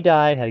then he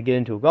died, had to get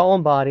into a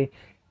golem body.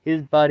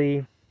 His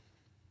buddy,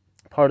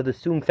 part of the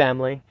Soong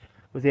family,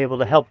 was able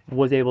to help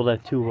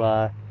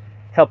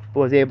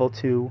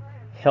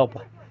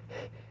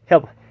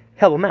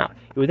him out.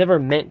 It was never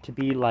meant to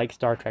be like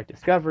Star Trek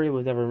Discovery. It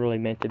was never really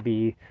meant to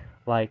be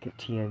like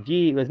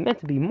TNG. It was meant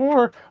to be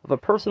more of a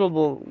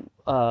personable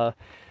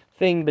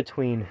thing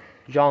between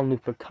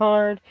Jean-Luc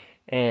Picard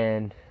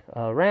and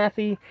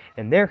Raffi,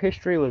 and their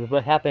history was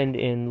what happened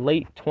in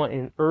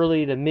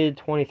early to mid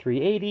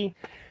 2380.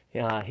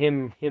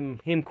 Him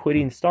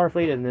quitting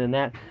Starfleet, and then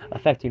that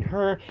affecting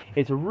her.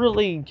 It's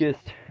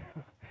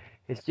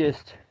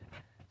just,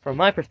 from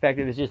my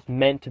perspective, it's just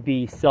meant to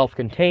be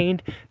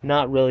self-contained,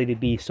 not really to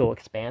be so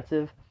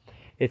expansive.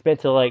 It's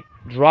meant to like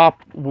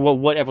drop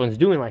what everyone's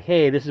doing, like,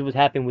 hey, this is what's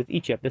happening with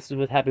Egypt, this is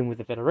what's happening with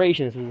the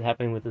Federation, this is what's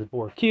happening with the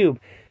Borg Cube,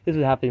 this is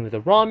what's happening with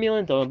the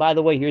Romulans. Oh, and by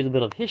the way, here's a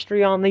bit of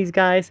history on these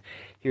guys.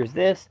 Here's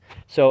this.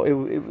 So it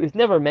was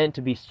never meant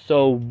to be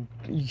so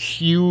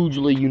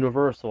hugely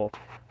universal.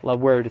 Like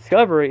where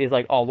Discovery is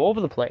like all over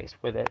the place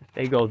with it.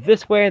 They go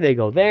this way, they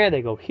go there,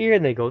 they go here,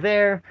 and they go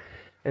there.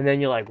 And then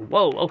you're like,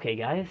 whoa, okay,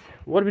 guys,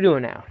 what are we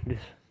doing now?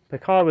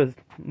 Picard was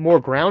more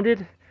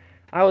grounded,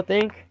 I would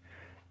think.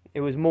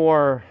 It was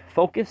more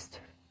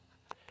focused.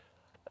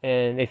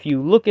 And if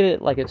you look at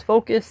it like it's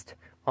focused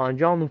on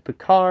Jean-Luc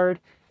Picard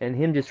and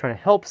him just trying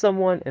to help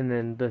someone, and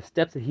then the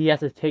steps that he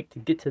has to take to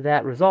get to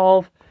that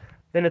resolve,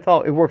 then it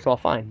works all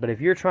fine. But if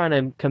you're trying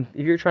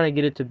to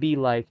get it to be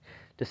like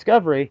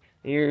Discovery,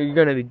 you're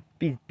going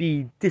to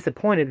be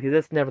disappointed, because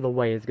that's never the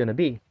way it's going to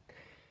be.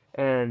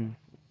 And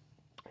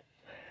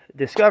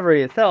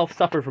Discovery itself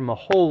suffered from a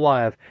whole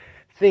lot of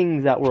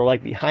things that were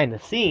like behind the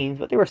scenes,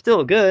 but they were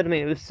still good. I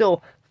mean, it was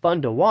still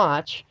fun to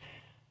watch.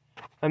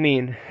 I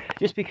mean,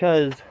 just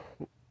because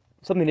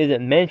something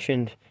isn't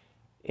mentioned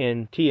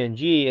in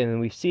TNG and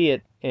we see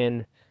it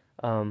in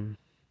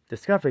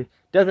Discovery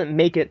doesn't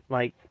make it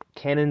like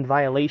canon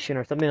violation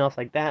or something else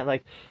like that.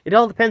 Like, it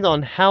all depends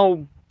on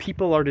how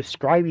people are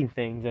describing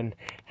things and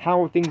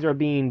how things are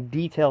being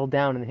detailed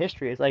down in the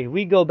history. It's like, if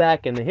we go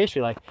back in the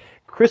history, like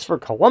Christopher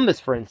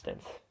Columbus, for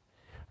instance,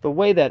 the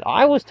way that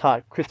I was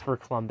taught Christopher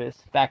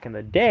Columbus back in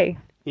the day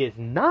is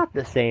not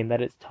the same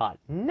that it's taught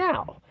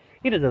now.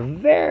 It is a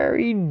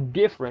very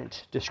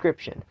different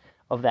description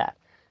of that.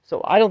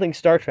 So I don't think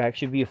Star Trek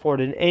should be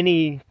afforded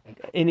any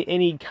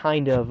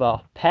kind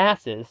of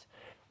passes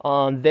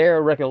on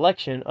their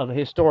recollection of a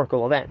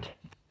historical event.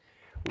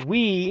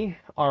 We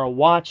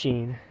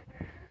could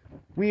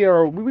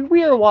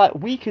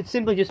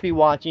simply just be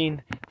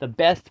watching the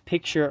best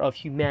picture of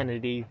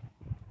humanity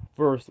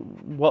versus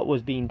what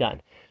was being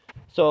done.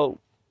 So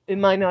it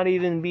might not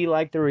even be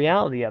like the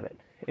reality of it.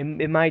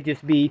 It might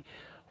just be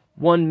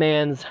one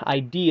man's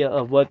idea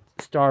of what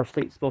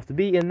Starfleet's supposed to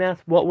be, and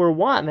that's what we're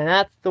watching, and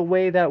that's the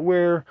way that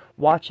we're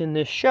watching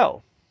this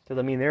show. Because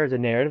I mean, there's a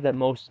narrative that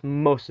most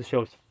of the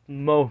shows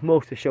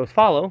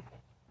follow,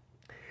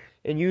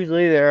 and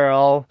usually they're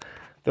all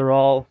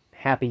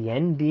happy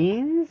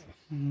endings,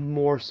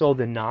 more so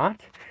than not,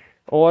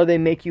 or they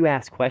make you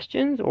ask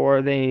questions,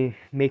 or they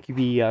make you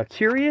be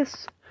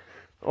curious,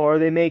 or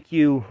they make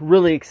you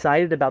really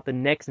excited about the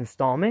next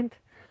installment.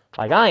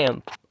 Like I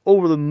am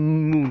over the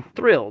moon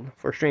thrilled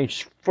for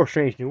Strange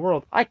New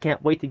World. I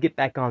can't wait to get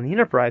back on the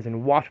Enterprise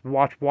and watch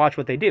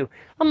what they do.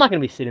 I'm not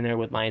going to be sitting there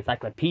with my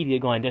encyclopedia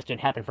going, this didn't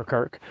happen for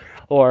Kirk,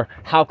 or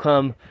how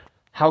come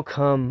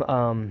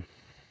Uhura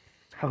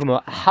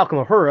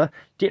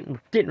didn't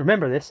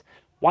remember this?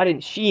 Why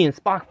didn't she and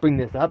Spock bring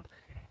this up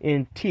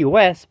in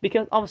TOS?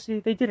 Because obviously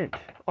they didn't.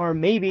 Or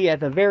maybe at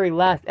the very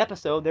last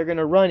episode they're going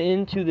to run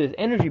into this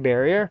energy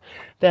barrier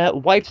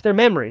that wipes their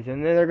memories,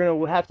 and then they're going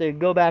to have to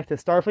go back to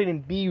Starfleet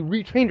and be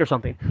retrained or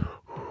something.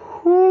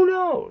 Who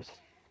knows?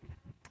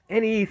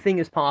 Anything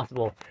is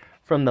possible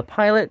from the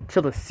pilot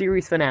till the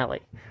series finale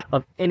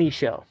of any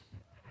show.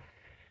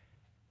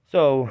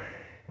 So,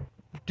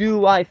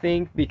 do I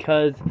think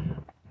because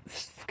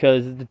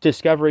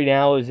Discovery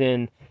now is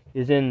in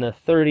the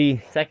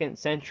 32nd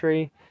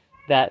century,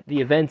 that the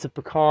events of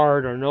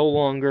Picard are no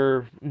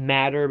longer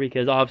matter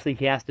because obviously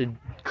he has to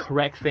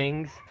correct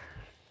things?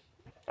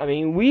 I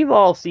mean, we've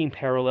all seen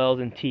parallels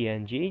in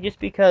TNG. Just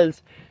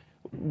because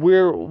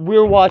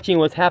we're watching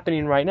what's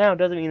happening right now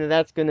doesn't mean that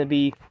that's going to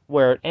be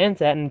where it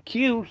ends at. And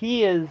Q,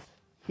 he's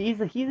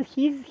a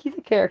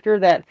character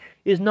that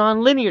is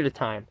non-linear to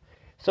time.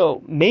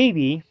 So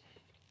maybe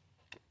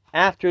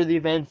after the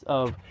events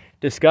of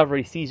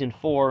Discovery Season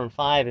 4 and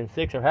 5 and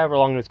 6, or however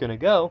long it's going to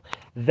go,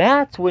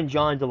 that's when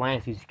John de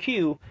Lancey's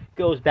Q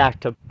goes back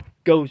to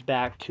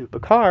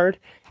Picard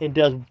and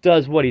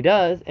does what he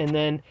does, and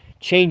then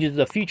changes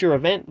the future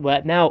event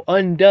that now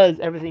undoes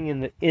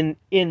everything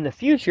in the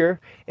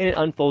future, and it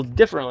unfolds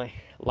differently.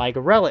 Like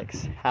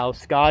Relics, how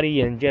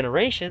Scotty in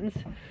Generations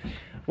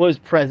was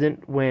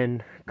present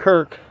when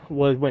Kirk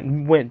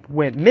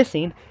went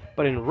missing.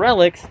 But in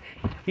Relics,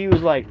 he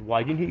was like,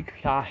 why did he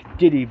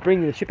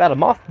bring the ship out of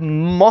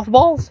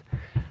mothballs?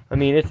 I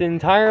mean, it's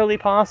entirely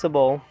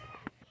possible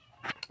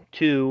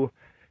to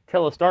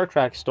tell a Star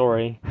Trek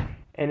story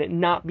and it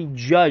not be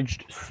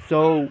judged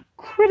so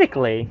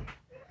critically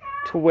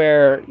to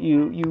where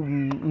you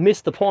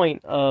miss the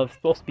point of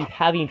supposed to be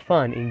having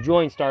fun,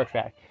 enjoying Star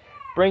Trek,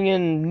 bring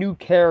in new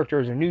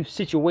characters and new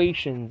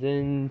situations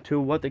into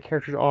what the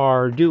characters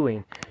are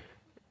doing.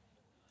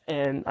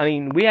 And I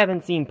mean, we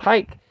haven't seen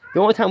Pike. The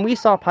only time we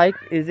saw Pike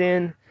is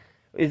in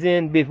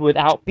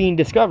without being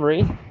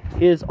Discovery,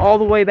 is all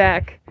the way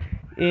back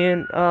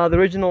in the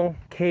original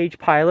Cage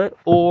pilot,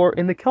 or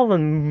in the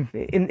Kelvin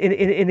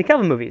in the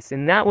Kelvin movies,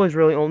 and that was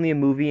really only a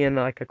movie and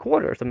like a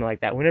quarter or something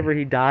like that. Whenever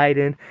he died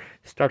in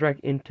Star Trek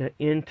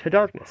Into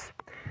Darkness.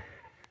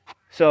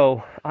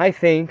 So I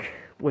think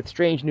with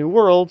Strange New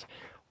Worlds,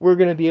 we're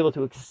going to be able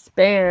to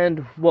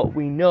expand what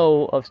we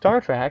know of Star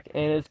Trek,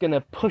 and it's going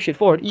to push it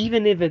forward,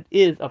 even if it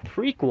is a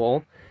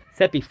prequel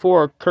set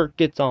before Kirk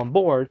gets on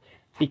board,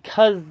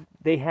 because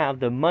they have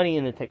the money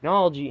and the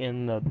technology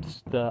and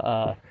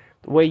the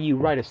way you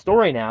write a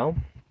story now.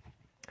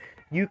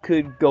 You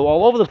could go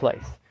all over the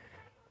place.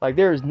 Like,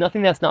 there is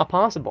nothing that's not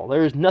possible.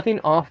 There is nothing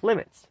off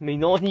limits. I mean,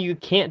 the only thing you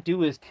can't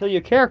do is kill your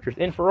characters.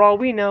 And for all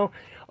we know,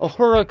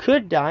 Uhura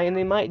could die, and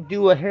they might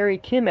do a Harry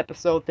Kim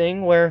episode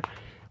thing where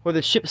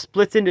the ship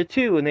splits into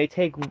two, and they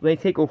take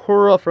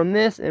Uhura from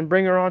this and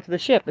bring her onto the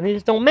ship, and they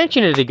just don't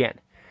mention it again.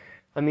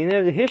 I mean,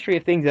 there's a history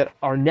of things that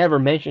are never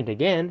mentioned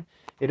again.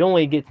 It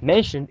only gets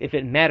mentioned if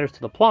it matters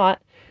to the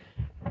plot.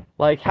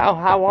 Like,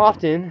 how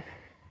often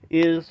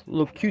is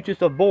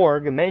Locutus of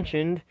Borg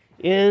mentioned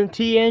in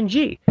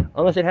TNG,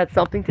 unless it had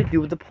something to do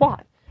with the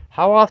plot?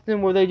 How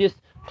often were they just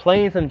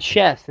playing some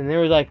chess, and they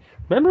were like,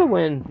 remember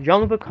when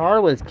Jean-Luc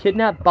Picard was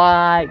kidnapped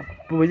by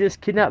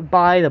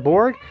the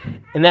Borg,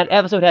 and that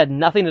episode had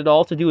nothing at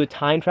all to do with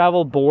time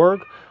travel,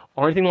 Borg,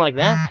 or anything like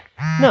that?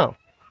 No.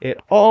 It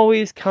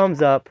always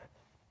comes up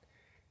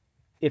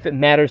if it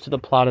matters to the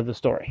plot of the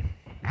story.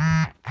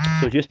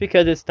 So just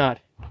because it's not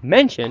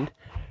mentioned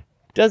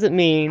doesn't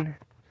mean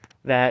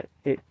that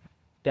it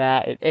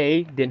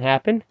A, didn't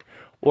happen,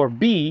 or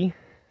B,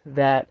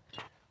 that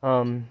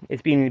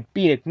it's being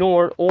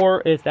ignored,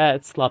 or is that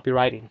it's sloppy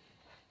writing.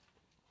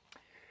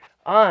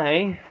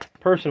 I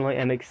personally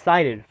am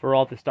excited for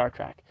all the Star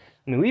Trek.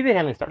 I mean, we've been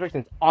having Star Trek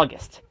since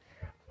August.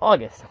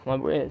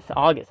 It's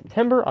August,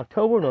 September,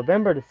 October,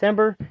 November,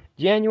 December,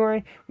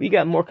 January. We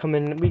got more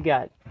coming. We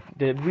got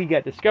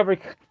Discovery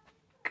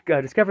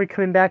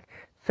coming back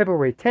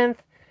February 10th,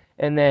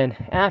 and then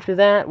after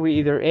that, we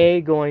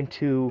either going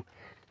to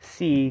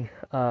see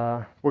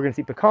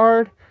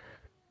Picard,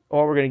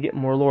 or we're going to get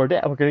more Lower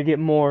Deck. We're going to get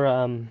more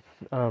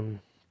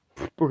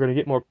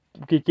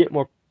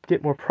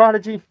get more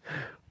Prodigy,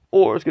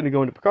 or it's going to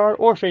go into Picard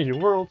or Strange New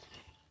Worlds.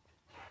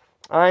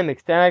 I'm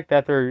ecstatic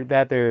that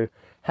they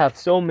have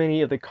so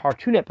many of the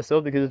cartoon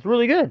episodes, because it's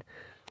really good.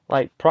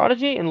 Like,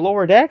 Prodigy and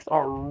Lower Decks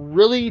are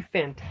really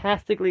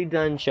fantastically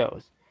done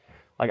shows.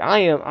 Like,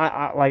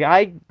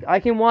 I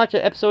can watch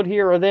an episode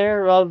here or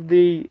there of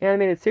the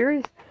animated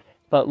series,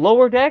 but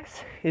Lower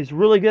Decks is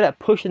really good at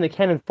pushing the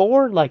canon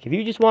forward. Like, if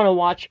you just want to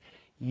watch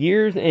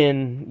years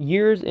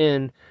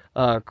in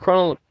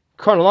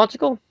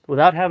chronological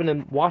without having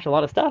to watch a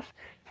lot of stuff,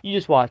 you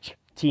just watch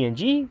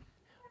TNG,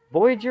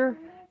 Voyager,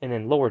 and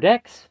then Lower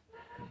Decks.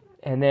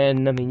 And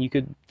then, I mean, you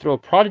could throw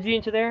Prodigy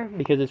into there,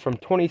 because it's from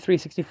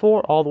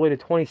 2364 all the way to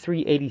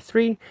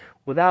 2383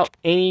 without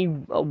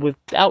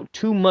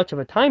too much of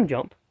a time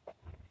jump.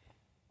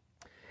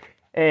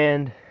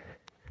 And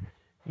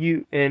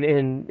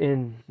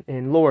in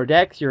Lower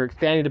Decks, you're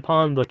expanding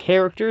upon the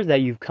characters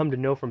that you've come to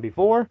know from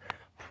before.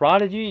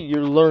 Prodigy,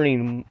 you're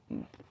learning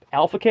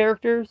alpha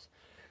characters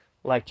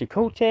like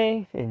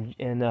Chakotay and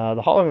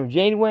the Hologram of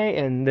Janeway,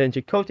 and then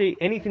Chakotay,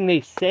 anything they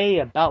say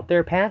about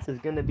their past is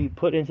going to be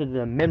put into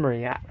the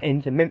memory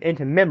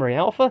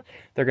alpha.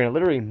 They're going to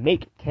literally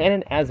make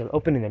canon as they're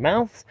opening their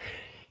mouths.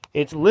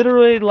 It's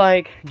literally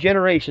like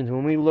Generations,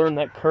 when we learned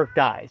that Kirk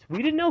dies.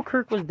 We didn't know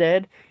Kirk was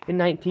dead in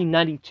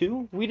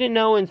 1992. We didn't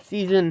know in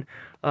season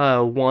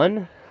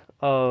 1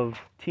 of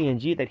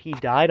TNG that he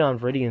died on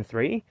Veridian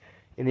 3,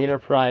 in the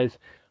Enterprise.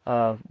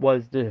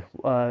 The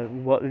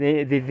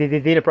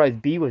Enterprise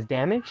B was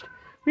damaged.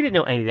 We didn't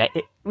know any of that.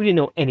 We didn't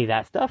know any of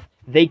that stuff.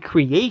 They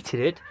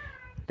created it.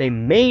 They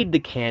made the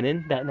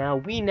canon that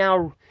we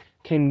now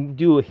can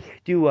do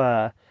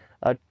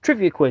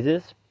trivia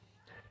quizzes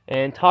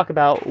and talk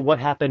about what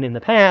happened in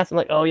the past. And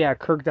like, oh yeah,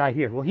 Kirk died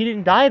here. Well, he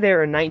didn't die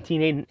there in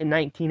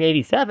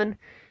 1987.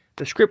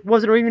 The script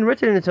wasn't even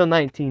written until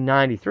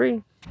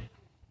 1993.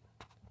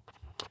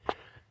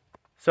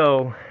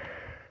 So,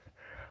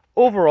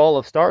 overall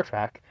of Star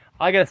Trek,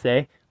 I gotta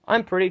say,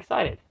 I'm pretty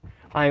excited.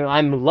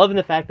 I'm loving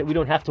the fact that we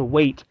don't have to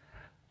wait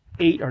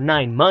 8 or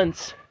 9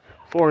 months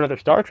for another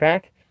Star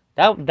Trek.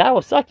 That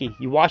was sucky.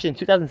 You watch it in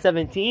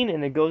 2017,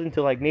 and it goes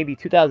into like maybe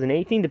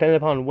 2018, depending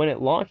upon when it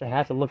launched. I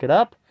have to look it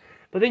up.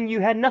 But then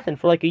you had nothing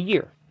for like a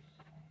year,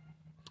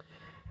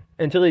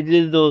 until they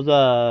did those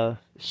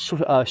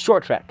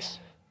short treks,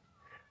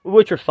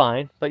 which are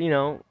fine, but you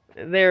know,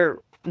 they're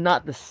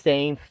not the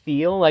same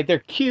feel. Like, they're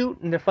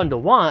cute and they're fun to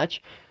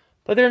watch,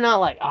 but they're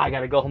not like, I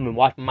gotta go home and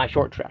watch my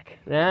short trek.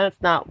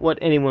 That's not what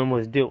anyone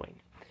was doing.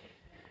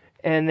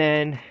 And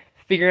then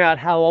figuring out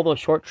how all those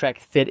short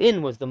treks fit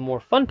in was the more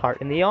fun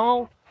part. And they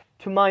all,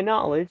 to my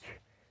knowledge,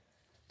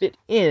 fit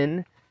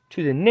in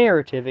to the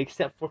narrative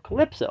except for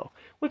Calypso,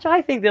 which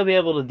I think they'll be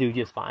able to do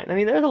just fine. I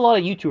mean, there's a lot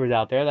of YouTubers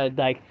out there that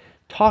like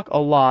talk a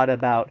lot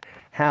about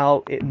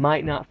how it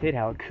might not fit,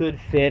 how it could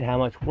fit, how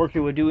much work it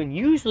would do, and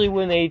usually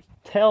when they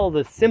tell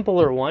the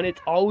simpler one,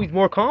 it's always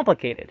more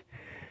complicated.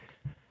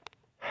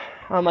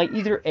 Like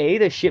either A,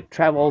 the ship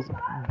travels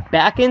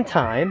back in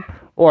time,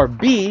 or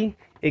B,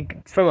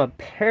 it's from a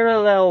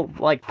parallels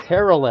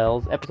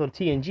episode of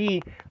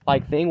TNG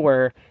like thing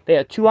where they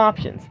had two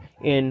options.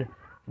 In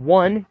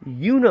one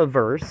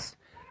universe,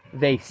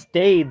 they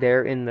stayed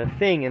there in the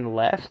thing and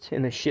left,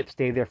 and the ship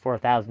stayed there for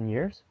 1,000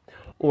 years.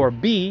 Or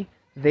B,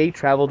 they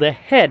traveled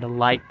ahead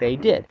like they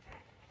did.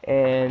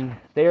 And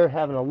they're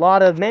having a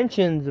lot of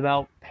mentions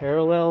about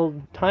parallel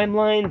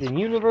timelines and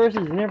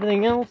universes and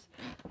everything else,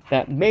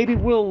 that maybe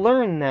we'll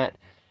learn that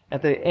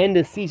at the end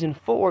of season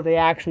 4 they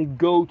actually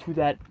go to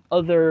that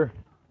other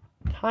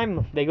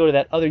time, they go to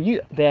that other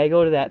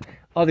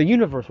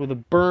universe where the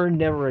burn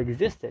never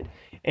existed.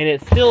 And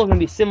it's still going to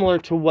be similar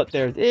to what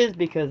theirs is,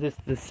 because it's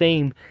the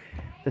same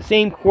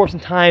course in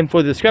time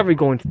for the Discovery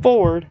going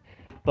forward,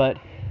 but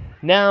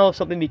now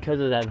something because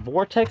of that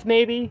vortex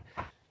maybe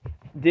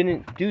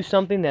didn't do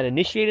something that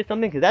initiated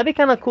something, because that'd be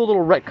kind of a cool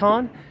little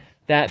retcon,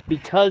 that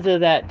because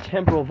of that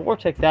temporal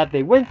vortex that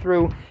they went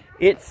through,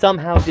 it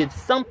somehow did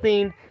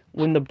something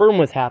when the burn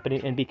was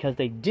happening, and because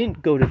they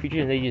didn't go to the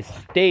future and they just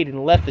stayed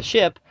and left the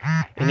ship,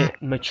 and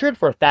it matured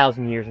for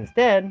 1,000 years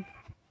instead,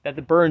 that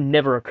the burn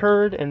never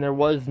occurred and there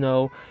was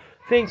no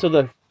thing. So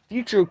the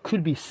future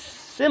could be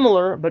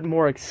similar but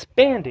more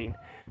expanding.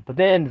 But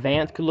then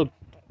Vance could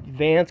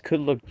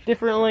look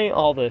differently.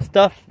 All the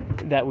stuff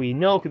that we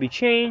know could be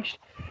changed,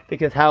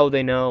 because how would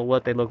they know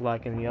what they look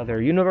like in the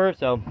other universe?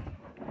 So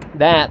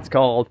that's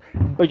called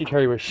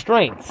budgetary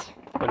restraints.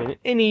 But in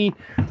any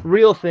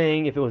real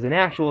thing, if it was an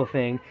actual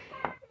thing,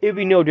 it would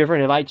be no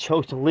different if I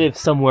chose to live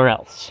somewhere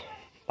else.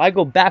 If I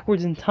go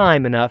backwards in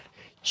time enough,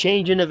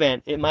 change an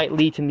event, it might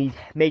lead to me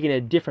making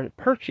a different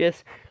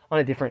purchase on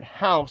a different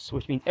house,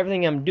 which means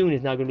everything I'm doing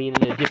is now going to be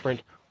in a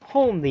different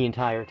home the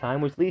entire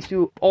time, which leads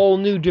to all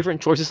new different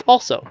choices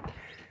also.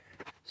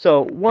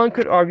 So one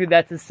could argue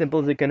that's as simple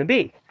as it's going to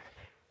be.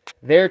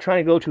 They're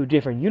trying to go to a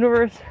different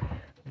universe.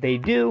 They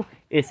do.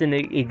 It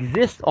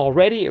exists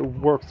already. It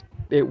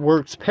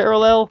works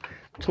parallel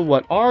to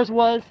what ours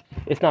was.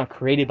 It's not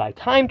created by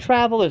time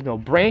travel. There's no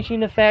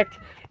branching effect.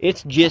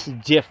 It's just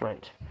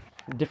different.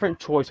 A different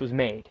choice was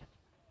made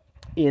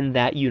in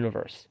that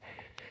universe.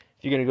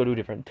 If you're going to go to a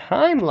different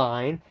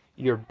timeline,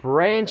 you're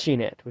branching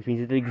it, which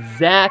means it's the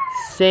exact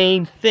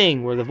same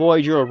thing, where the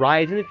Voyager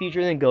arrives in the future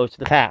and then goes to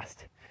the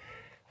past.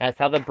 That's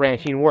how the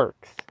branching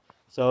works.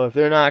 So if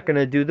they're not going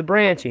to do the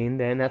branching,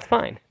 then that's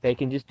fine. They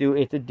can just do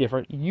it's a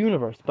different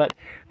universe. But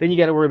then you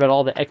got to worry about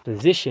all the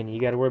exposition. You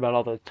got to worry about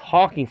all the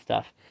talking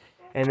stuff.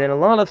 And then a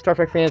lot of Star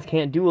Trek fans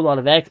can't do a lot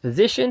of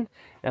exposition.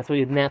 That's what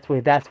you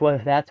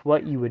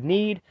would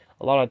need.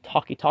 A lot of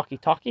talky,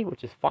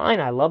 which is fine.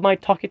 I love my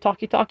talky.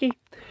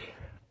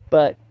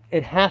 But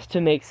it has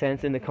to make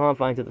sense in the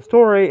confines of the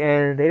story,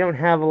 and they don't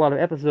have a lot of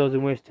episodes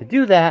in which to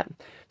do that.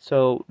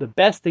 So the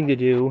best thing to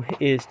do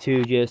is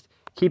to just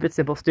keep it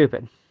simple,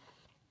 stupid.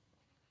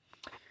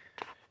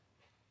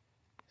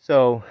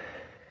 So,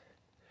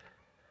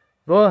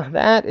 well,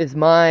 that is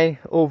my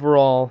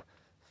overall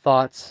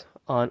thoughts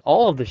on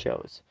all of the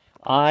shows.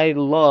 I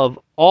love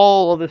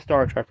all of the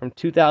Star Trek from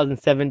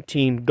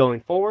 2017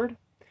 going forward.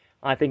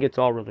 I think it's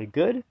all really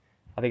good.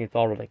 I think it's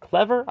all really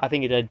clever. I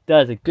think it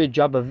does a good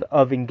job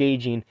of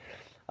engaging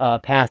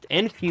past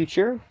and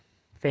future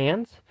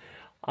fans.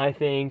 I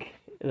think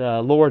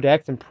Lower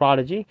Decks and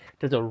Prodigy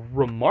does a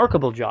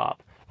remarkable job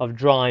of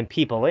drawing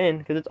people in,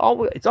 because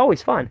it's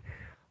always fun.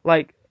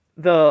 Like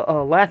the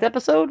last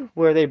episode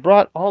where they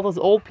brought all those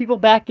old people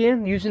back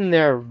in using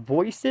their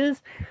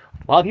voices.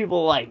 A lot of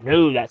people are like,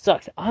 no, that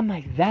sucks. I'm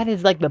like, that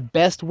is like the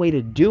best way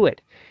to do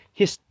it.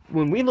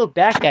 When we look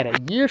back at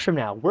it years from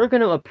now, we're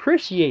going to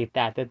appreciate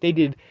that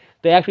they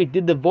actually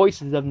did the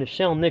voices of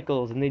Nichelle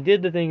Nichols, and they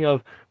did the thing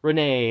of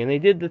Renee, and they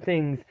did the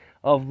things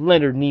of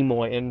Leonard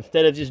Nimoy,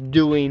 instead of just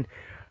doing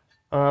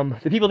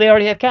the people they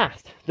already have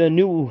cast, the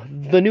new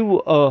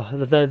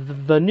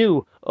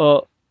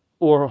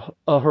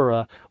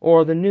Uhura,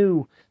 or the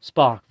new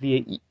Spock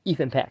via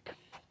Ethan Peck.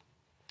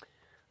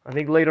 I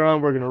think later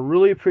on we're going to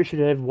really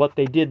appreciate what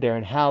they did there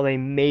and how they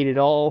made it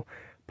all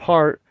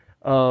part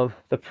of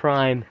the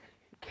Prime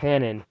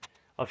canon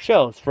of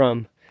shows,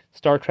 from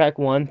Star Trek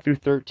 1 through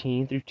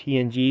 13 through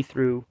TNG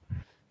through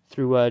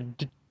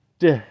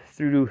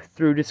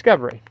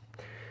Discovery.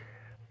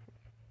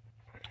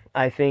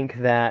 I think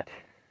that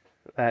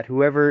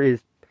whoever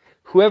is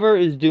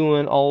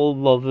doing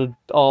all of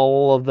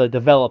the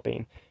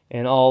developing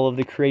and all of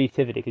the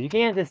creativity, because you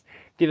can't just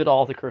give it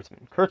all to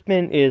Kurtzman.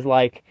 Kurtzman is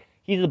like,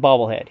 he's the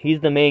bobblehead. He's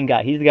the main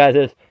guy. He's the guy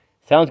that says,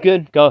 sounds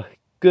good, go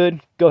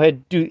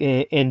ahead,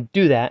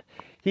 do that.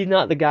 He's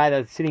not the guy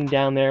that's sitting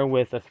down there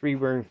with a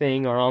 3-ring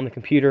thing or on the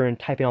computer and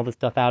typing all this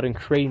stuff out and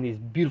creating these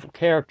beautiful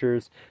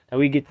characters that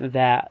we get to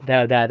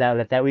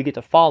that we get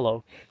to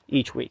follow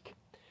each week.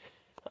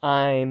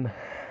 I'm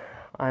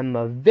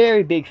a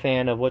very big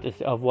fan of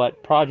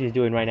what Prodigy is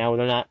doing right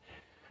now,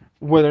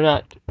 where they're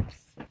not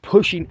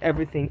pushing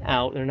everything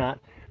out. They're not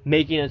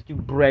making us do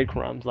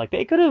breadcrumbs. Like,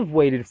 they could have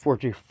waited for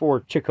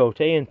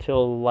Chakotay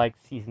until like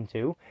season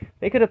 2.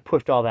 They could have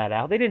pushed all that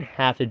out. They didn't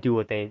have to do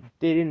what they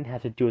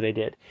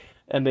did.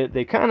 And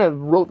they kind of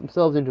wrote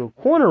themselves into a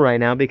corner right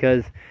now,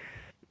 because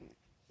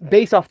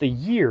based off the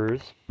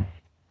years,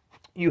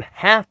 you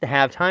have to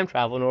have time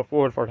travel in order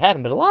for it to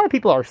happen. But a lot of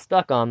people are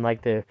stuck on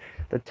like the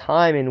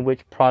time in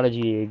which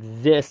Prodigy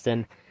exists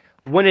and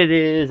when it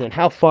is and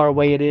how far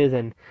away it is,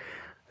 and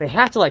they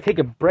have to like take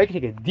a break,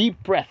 take a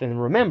deep breath,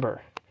 and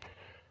remember,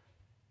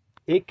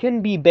 it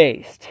can be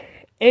based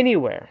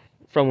anywhere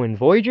from when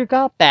Voyager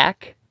got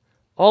back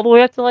all the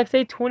way up to like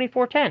say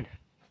 2410.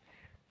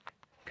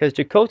 Because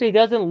Chakotay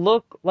doesn't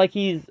look like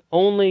he's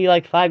only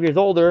like 5 years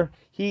older.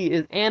 He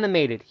is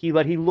animated.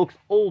 But he looks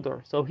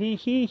older. So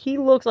he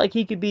looks like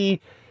he could be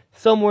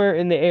somewhere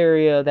in the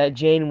area that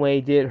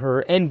Janeway did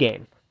her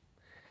Endgame.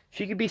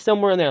 She could be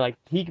somewhere in there. Like,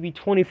 he could be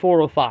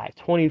 2405,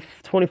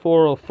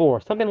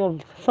 2404,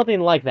 something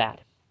like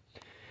that.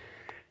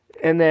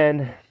 And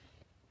then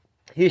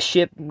his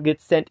ship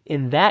gets sent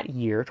in that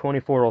year,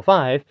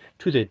 2405,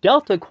 to the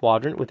Delta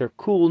Quadrant with their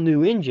cool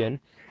new engine,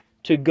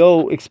 to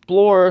go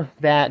explore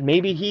that.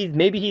 Maybe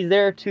he's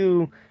there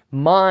to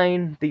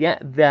mine the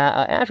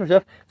astro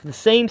stuff for the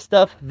same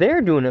stuff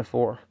they're doing it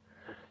for.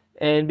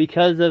 And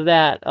because of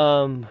that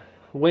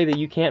way that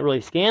you can't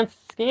really scan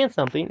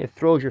something, it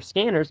throws your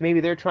scanners. Maybe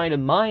they're trying to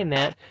mine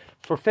that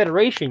for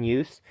Federation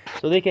use,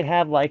 so they can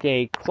have like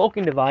a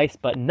cloaking device,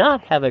 but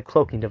not have a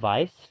cloaking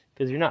device,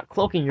 because you're not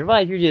cloaking your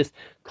device. You're just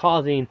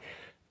causing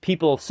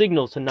people's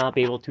signals to not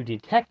be able to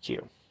detect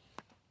you.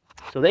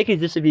 So they could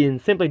just be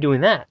simply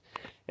doing that.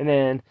 And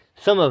then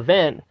some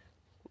event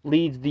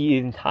leads the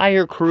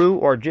entire crew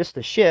or just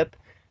the ship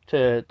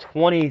to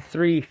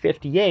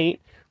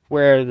 2358,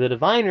 where the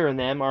Diviner and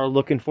them are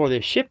looking for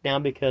this ship now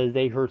because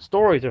they heard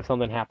stories of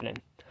something happening.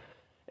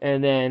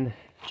 And then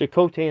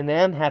Chakotay and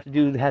them have to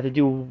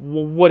do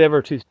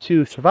whatever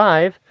to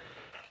survive.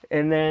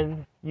 And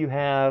then you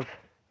have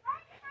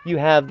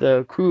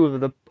the crew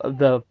of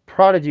the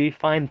Prodigy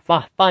find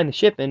the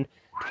ship in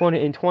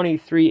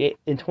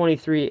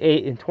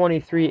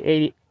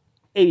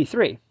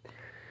 2383.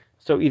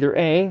 So either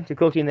A,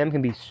 Chakotay and them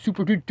can be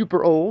super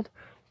duper old,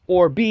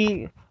 or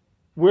B,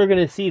 we're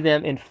going to see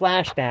them in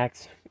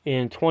flashbacks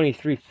in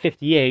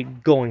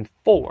 2358 going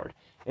forward.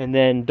 And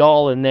then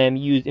Dahl and them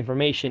use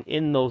information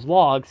in those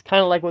logs,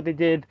 kind of like what they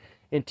did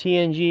in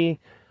TNG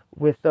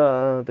with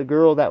the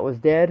girl that was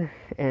dead,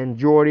 and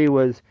Geordi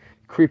was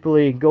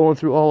creepily going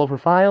through all of her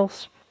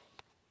files.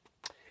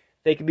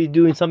 They could be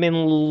doing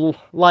something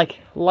like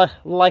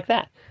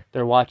that.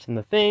 They're watching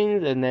the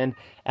things, and then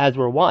as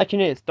we're watching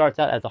it, it starts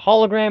out as a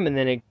hologram, and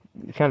then it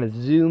kind of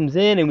zooms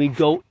in, and we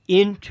go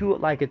into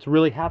it like it's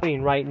really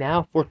happening right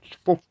now for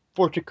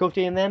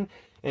Chakotay and them,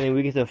 and then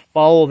we get to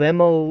follow them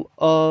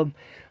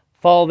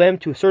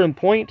to a certain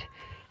point,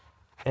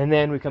 and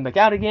then we come back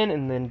out again,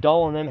 and then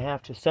Dahl and them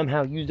have to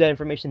somehow use that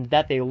information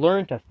that they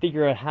learned to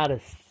figure out how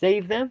to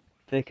save them,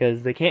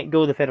 because they can't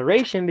go to the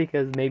Federation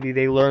because maybe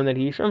they learn that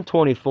he's from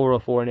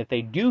 2404, and if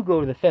they do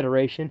go to the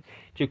Federation,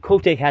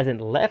 Chakotay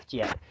hasn't left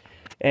yet.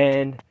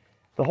 And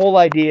the whole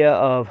idea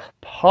of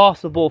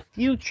possible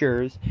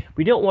futures,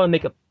 we don't want to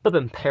make a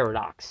flippin'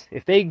 paradox.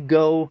 If they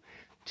go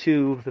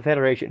to the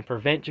Federation and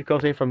prevent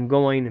Chakotay from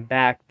going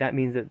back, that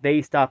means that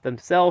they stop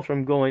themselves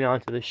from going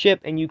onto the ship,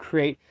 and you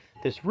create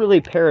this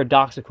really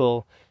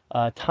paradoxical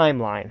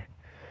timeline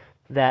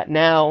that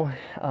now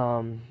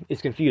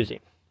is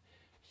confusing.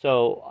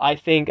 So I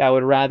think I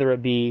would rather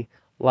it be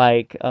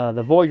like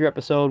the Voyager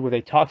episode where they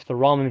talk to the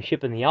Romulan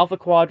ship in the Alpha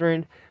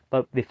Quadrant,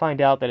 but they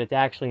find out that it's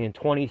actually in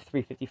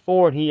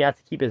 2354, and he has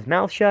to keep his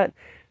mouth shut.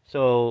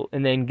 So,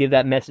 and then give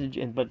that message,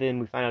 but then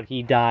we find out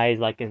he dies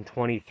like in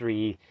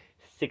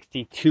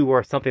 2362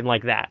 or something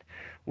like that,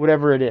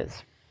 whatever it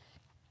is.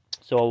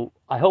 So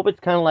I hope it's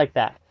kind of like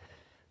that,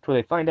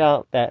 where they find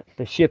out that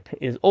the ship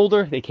is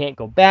older, they can't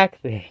go back,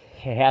 they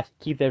have to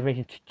keep the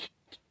information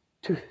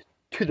to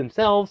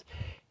themselves.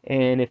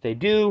 And if they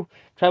do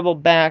travel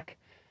back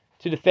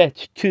to the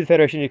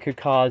Federation, it could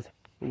cause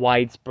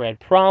widespread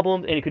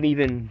problems, and it could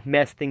even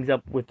mess things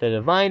up with the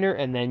Diviner.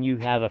 And then you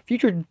have a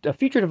future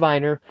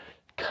Diviner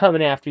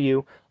coming after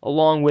you,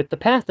 along with the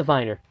past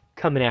Diviner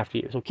coming after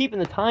you. So keeping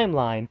the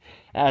timeline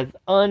as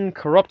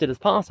uncorrupted as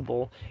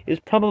possible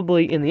is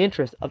probably in the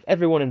interest of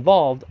everyone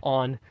involved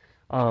on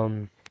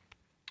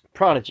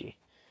Prodigy,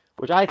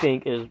 which I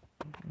think is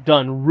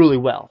done really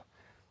well.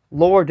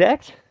 Lower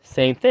Decks,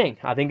 same thing.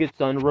 I think it's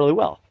done really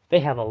well. They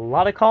have a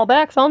lot of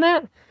callbacks on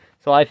that.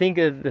 So I think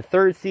of the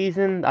third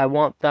season, I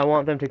want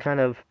them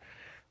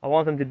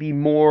to be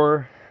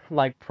more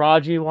like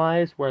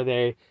Prodigy-wise,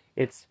 where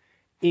it's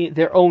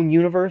their own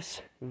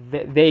universe.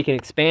 They can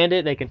expand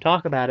it, they can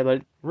talk about it,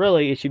 but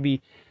really it should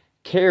be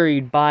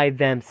carried by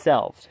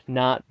themselves,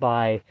 not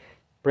by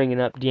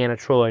bringing up Deanna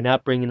Troi,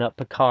 not bringing up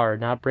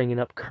Picard, not bringing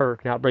up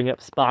Kirk, not bringing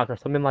up Spock, or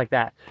something like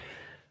that.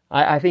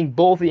 I think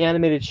both the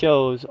animated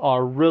shows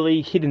are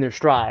really hitting their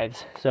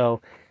strides. So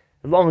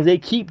as long as they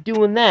keep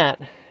doing that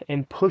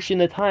and pushing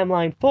the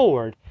timeline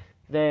forward,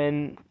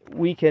 then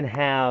we can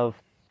have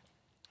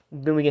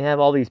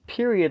all these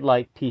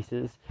period-like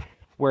pieces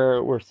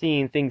where we're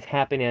seeing things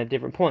happening at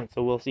different points.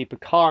 So we'll see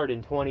Picard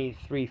in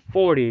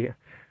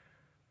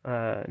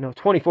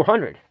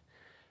 2400.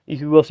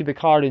 We'll see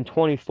Picard in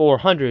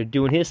 2400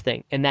 doing his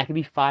thing, and that could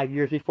be 5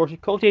 years before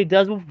Chakotay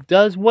does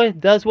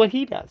what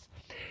he does.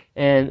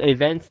 And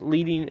events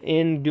leading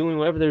in doing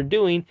whatever they're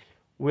doing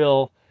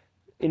will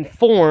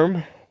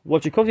inform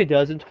what Chakotay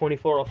does in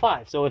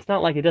 2405. So it's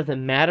not like it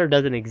doesn't matter,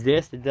 doesn't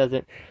exist, it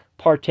doesn't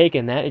partake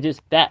in that. It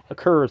just that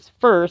occurs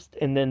first,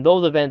 and then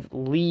those events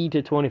lead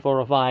to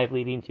 2405,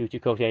 leading to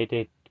Chakotay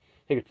to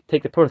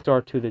take the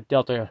protostar to the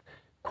Delta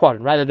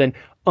Quadrant, rather than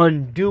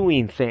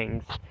undoing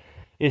things.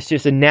 It's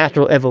just a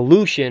natural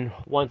evolution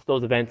once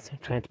those events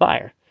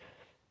transpire.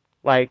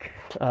 Like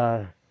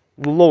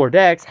Lower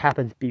Decks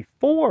happens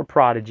before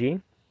Prodigy,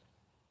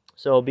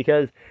 so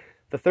because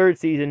the third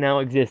season now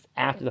exists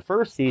after the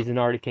first season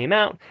already came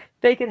out,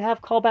 they could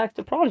have callbacks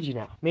to Prodigy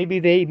now. Maybe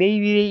they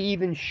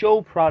even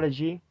show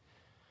Prodigy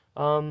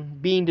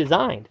being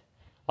designed,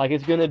 like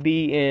it's going to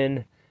be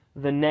in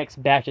the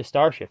next batch of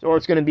starships, or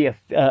it's going to be a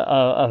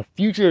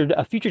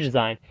future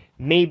design.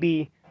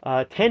 Maybe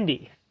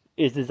Tendi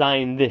is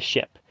designing this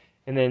ship,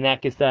 and then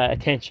that gets the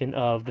attention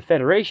of the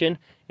Federation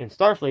and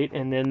Starfleet,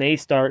 and then they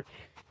start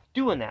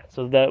doing that.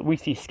 So that we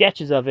see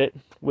sketches of it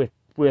with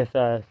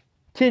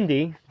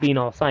Tendi being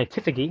all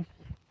scientific-y,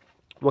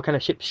 what kind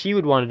of ship she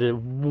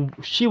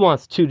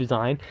wants to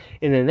design,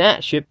 and then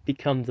that ship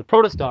becomes a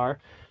protostar,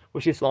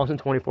 which gets launched in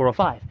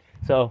 2405.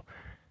 So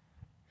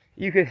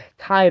you could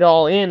tie it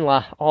all in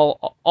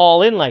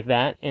like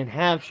that, and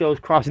have shows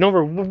crossing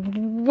over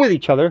with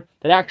each other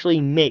that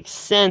actually make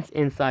sense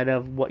inside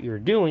of what you're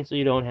doing, so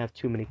you don't have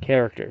too many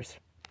characters.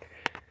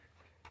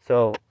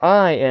 So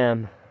I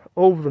am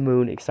over the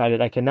moon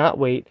excited. I cannot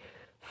wait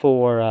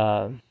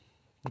for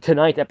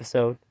tonight's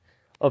episode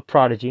of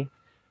Prodigy,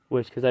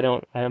 which, because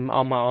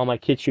all my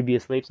kids should be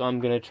asleep, so I'm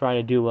gonna try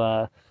to do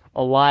a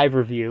live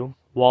review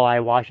while I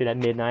watch it at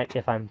midnight.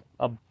 If I'm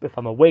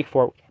awake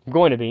for it, I'm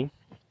going to be.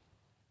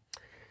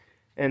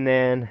 And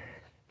then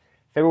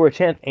February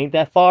 10th ain't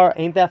that far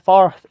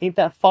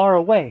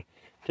away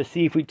to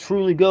see if we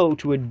truly go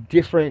to a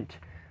different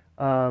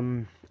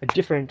part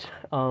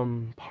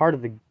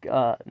of the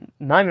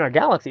not even our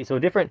galaxy, so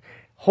a different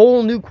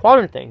whole new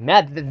quadrant thing.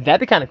 That'd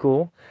be kind of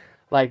cool.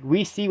 Like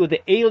we see what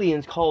the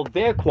aliens call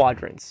their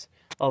quadrants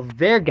of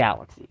their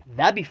galaxy.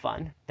 That'd be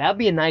fun. That'd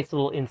be a nice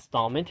little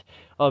installment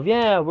of,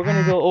 yeah, we're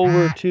gonna go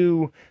over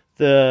to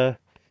the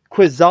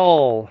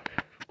Quizal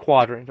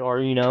quadrant,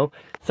 or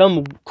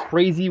some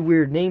crazy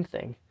weird name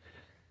thing.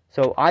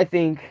 So I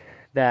think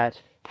that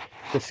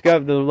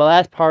the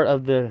last part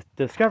of the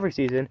Discovery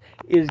season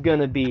is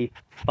gonna be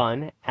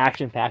fun,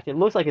 action-packed. It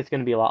looks like it's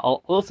gonna be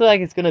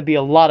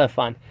a lot of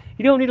fun.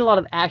 You don't need a lot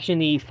of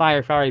action-y,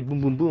 fire, boom,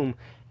 boom, boom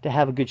to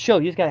have a good show.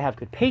 You just gotta have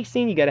good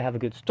pacing, you gotta have a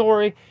good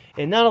story,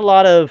 and not a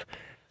lot of.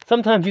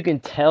 Sometimes you can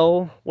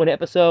tell when an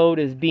episode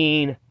is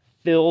being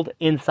filled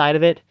inside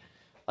of it.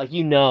 Like,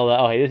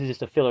 that, this is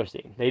just a filler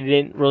scene. They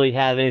didn't really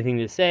have anything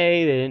to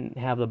say. They didn't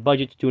have the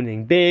budget to do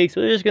anything big. So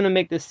they're just going to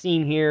make this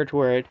scene here to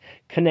where it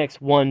connects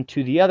one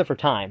to the other for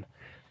time,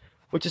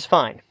 which is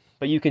fine.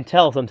 But you can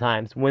tell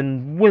sometimes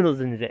when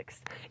those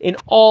exist. In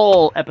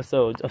all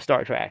episodes of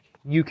Star Trek,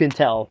 you can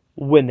tell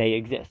when they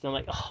exist. I'm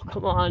like, oh,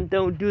 come on,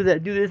 don't do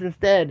that. Do this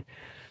instead.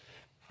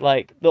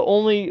 Like, the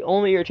only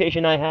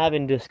irritation I have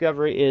in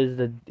Discovery is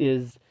the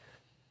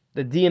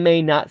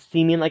DMA not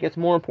seeming like it's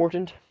more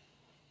important.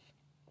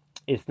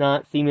 It's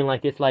not seeming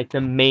like it's like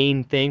the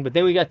main thing. But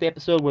then we got the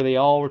episode where they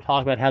all were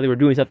talking about how they were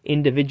doing stuff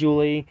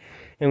individually.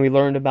 And we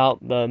learned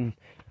about the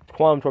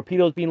quantum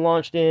torpedoes being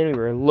launched in. We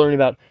were learning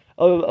about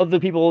other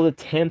people's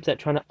attempts at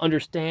trying to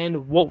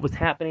understand what was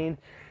happening.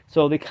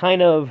 So they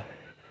kind of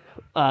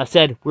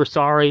said, we're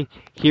sorry,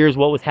 here's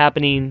what was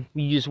happening.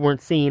 You just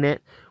weren't seeing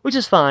it, which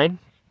is fine.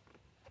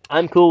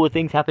 I'm cool with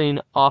things happening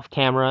off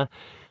camera.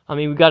 I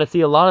mean, we got to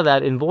see a lot of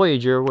that in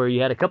Voyager, where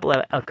you had a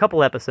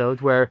couple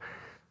episodes where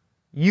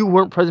you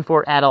weren't present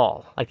for it at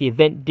all. Like, the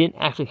event didn't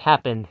actually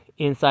happen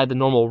inside the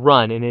normal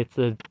run, and it's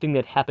a thing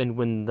that happened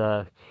when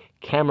the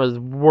cameras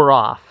were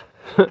off,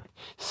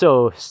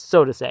 so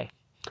to say.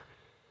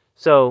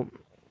 So,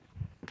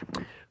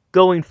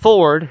 going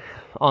forward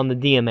on the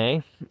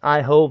DMA,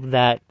 I hope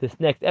that this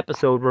next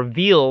episode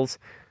reveals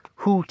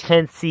who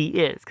 10C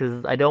is,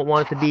 because I don't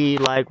want it to be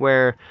like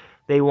where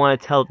they don't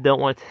want to tell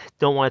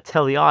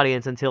the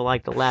audience until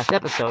like the last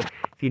episode.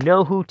 If you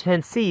know who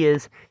 10C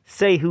is,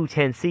 say who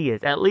 10C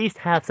is. At least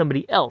have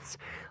somebody else,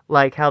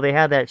 like how they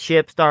had that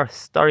ship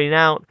starting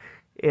out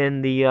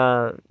in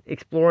the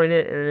exploring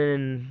it,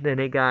 and then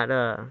it got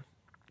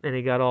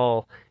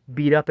all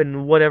beat up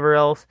and whatever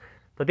else.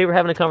 but they were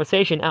having a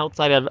conversation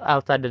outside of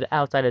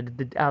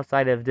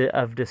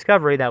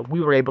Discovery that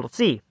we were able to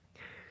see.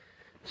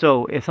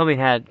 So if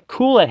something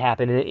cool had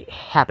happened,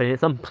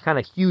 it's some kind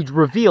of huge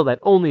reveal that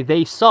only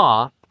they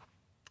saw,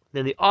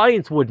 then the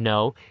audience would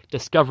know,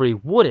 Discovery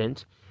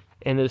wouldn't,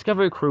 and the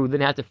Discovery crew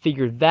then have to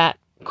figure that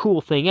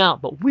cool thing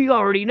out, but we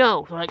already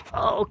know. So like,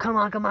 oh, come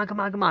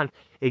on.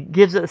 It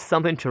gives us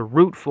something to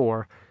root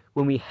for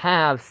when we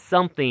have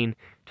something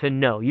to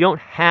know. You don't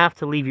have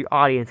to leave your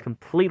audience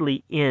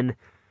completely in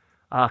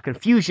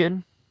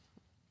confusion.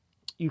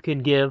 You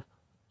can give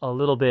a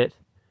little bit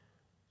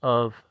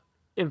of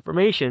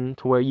information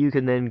to where you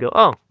can then go,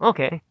 oh,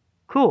 okay,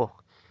 cool.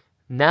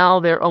 Now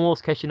they're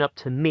almost catching up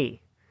to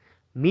me.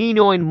 Me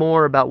knowing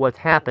more about what's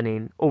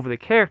happening over the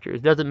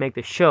characters doesn't make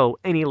the show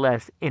any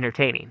less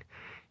entertaining.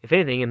 If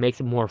anything, it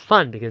makes it more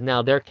fun because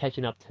now they're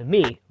catching up to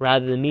me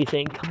rather than me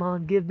saying, come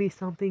on, give me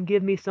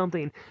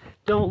something.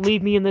 Don't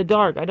leave me in the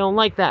dark. I don't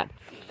like that.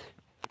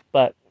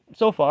 But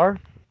so far,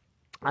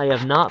 I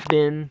have not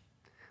been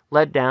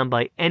let down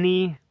by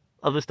any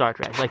of the Star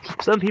Trek.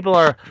 Like, some people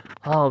are,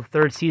 oh, the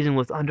third season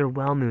was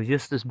underwhelming. It was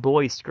just this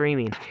boy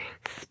screaming.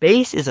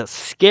 Space is a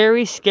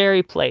scary,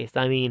 scary place.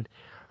 I mean,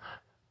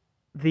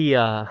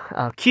 the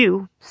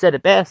Q said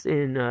it best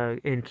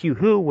in Q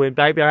Who, when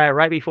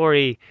right before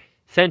he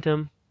sent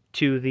him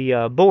to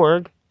the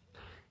Borg,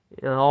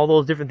 all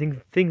those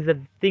different things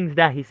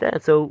that he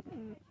said. So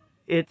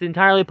it's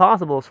entirely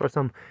possible for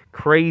some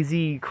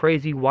crazy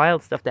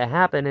wild stuff to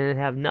happen, and it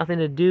have nothing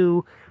to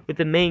do with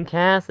the main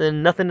cast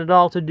and nothing at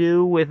all to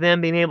do with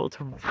them being able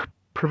to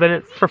prevent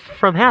it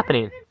from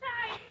happening.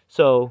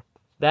 So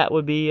that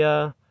would be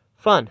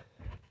fun.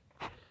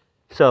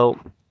 So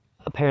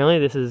apparently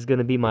this is going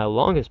to be my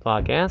longest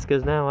podcast,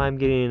 because now I'm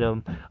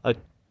getting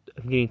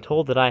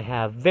told that I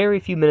have very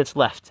few minutes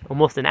left,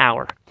 almost an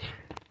hour.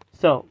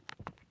 So,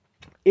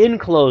 in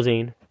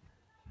closing,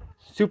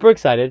 super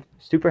excited,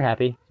 super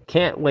happy,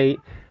 can't wait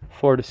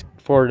for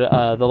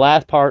the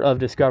last part of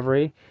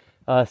Discovery,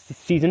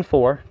 Season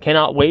 4.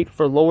 Cannot wait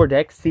for Lower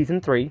Decks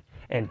Season 3,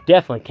 and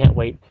definitely can't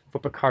wait for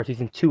Picard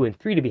Season 2 and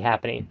 3 to be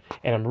happening.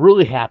 And I'm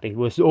really happy,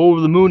 was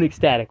over the moon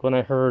ecstatic when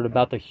I heard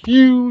about the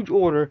huge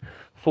order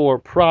for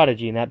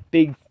Prodigy and that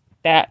big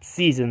fat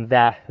season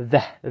that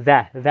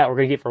we're going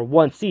to get for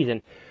one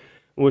season.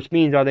 Which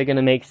means, are they going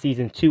to make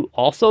Season 2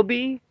 also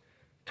be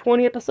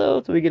 20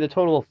 episodes? So we get a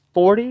total of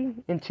 40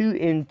 in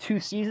two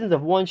seasons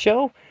of one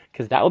show?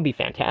 Because that would be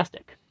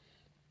fantastic.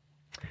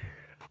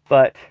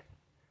 But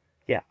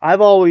yeah, I've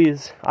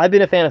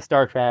been a fan of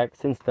Star Trek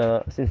since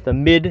the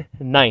mid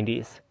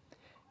 90s.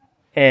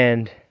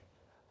 And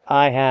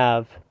I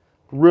have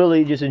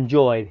really just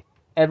enjoyed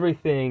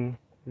everything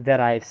that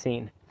I've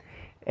seen.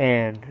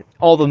 And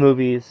all the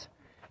movies.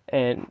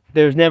 And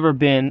there's never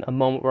been a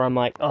moment where I'm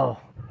like, oh,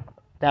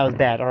 that was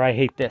bad, or I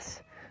hate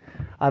this.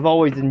 I've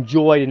always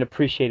enjoyed and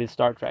appreciated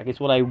Star Trek. It's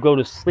what I go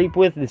to sleep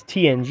with, is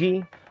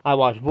TNG. I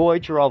watch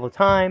Voyager all the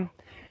time.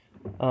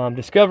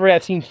 Discovery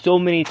I've seen so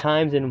many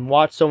times and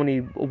watched so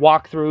many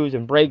walkthroughs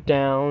and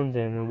breakdowns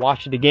and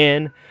watched it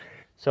again.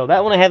 So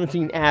that one I haven't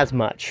seen as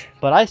much.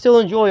 But I still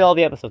enjoy all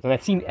the episodes, and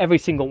I've seen every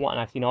single one.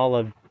 I've seen all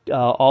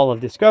of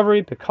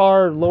Discovery,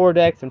 Picard, Lower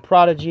Decks, and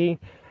Prodigy.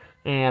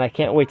 And I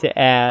can't wait to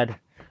add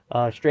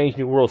Strange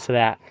New Worlds to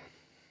that.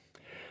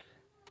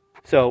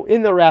 So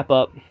in the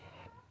wrap-up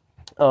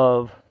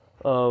of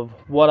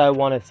what I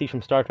want to see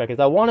from Star Trek is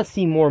I want to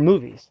see more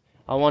movies.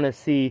 I want to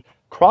see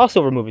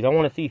crossover movies. I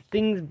want to see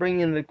things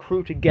bringing the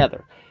crew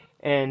together.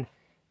 And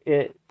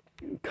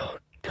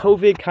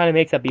COVID kind of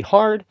makes that be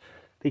hard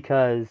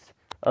because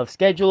of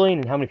scheduling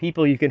and how many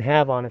people you can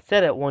have on a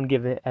set at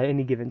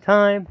any given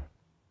time.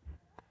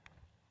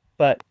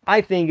 But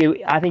I think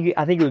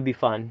it would be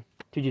fun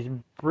to just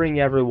bring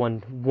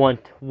everyone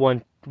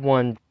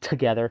one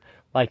together,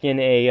 like in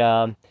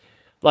a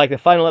like the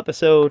final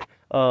episode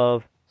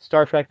of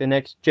Star Trek: The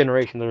Next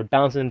Generation. They were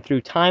bouncing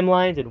through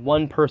timelines, and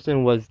one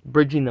person was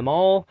bridging them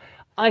all.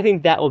 I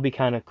think that would be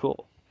kind of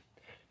cool,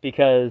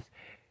 because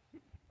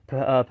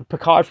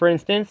Picard, for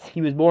instance,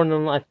 he was born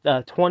in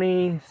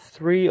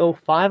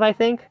 2305, I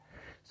think.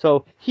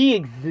 So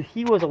he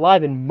was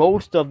alive in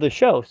most of the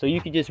show. So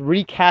you could just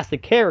recast the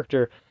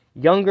character,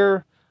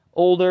 younger,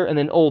 older, and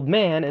then old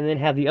man, and then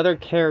have the other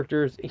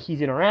characters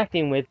he's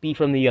interacting with be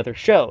from the other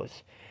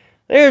shows.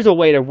 There's a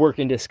way to work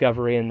in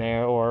Discovery in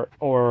there, or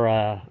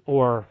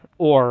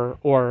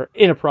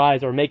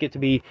Enterprise, or make it to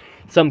be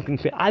some.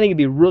 I think it'd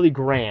be really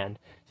grand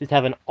just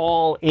have an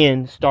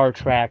all-in Star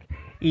Trek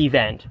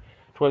event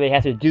where they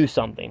have to do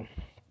something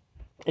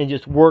and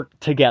just work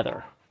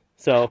together.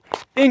 So,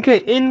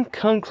 in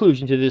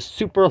conclusion to this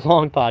super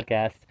long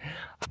podcast,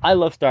 I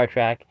love Star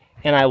Trek,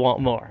 and I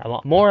want more. I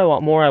want more, I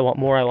want more, I want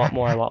more, I want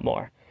more, I want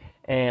more.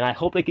 And I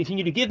hope they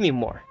continue to give me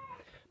more.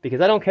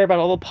 Because I don't care about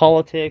all the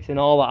politics and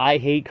all the I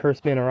hate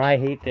Kurtzman or I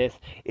hate this.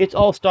 It's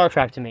all Star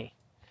Trek to me.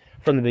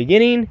 From the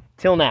beginning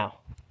till now.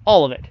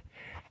 All of it.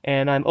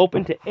 And I'm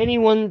open to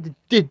anyone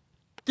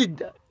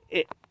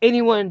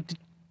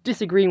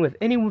disagreeing with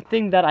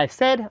anything that I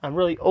said. I'm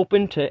really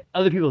open to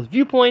other people's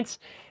viewpoints.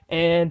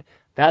 And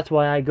that's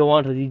why I go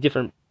on to these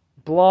different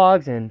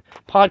blogs and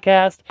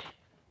podcasts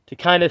to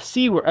kind of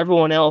see where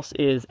everyone else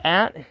is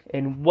at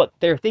and what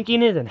their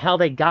thinking is and how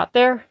they got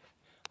there.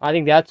 I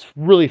think that's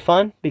really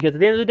fun because at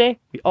the end of the day,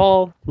 we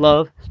all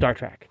love Star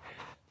Trek.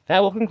 That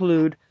will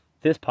conclude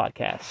this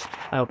podcast.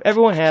 I hope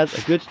everyone has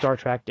a good Star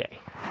Trek day.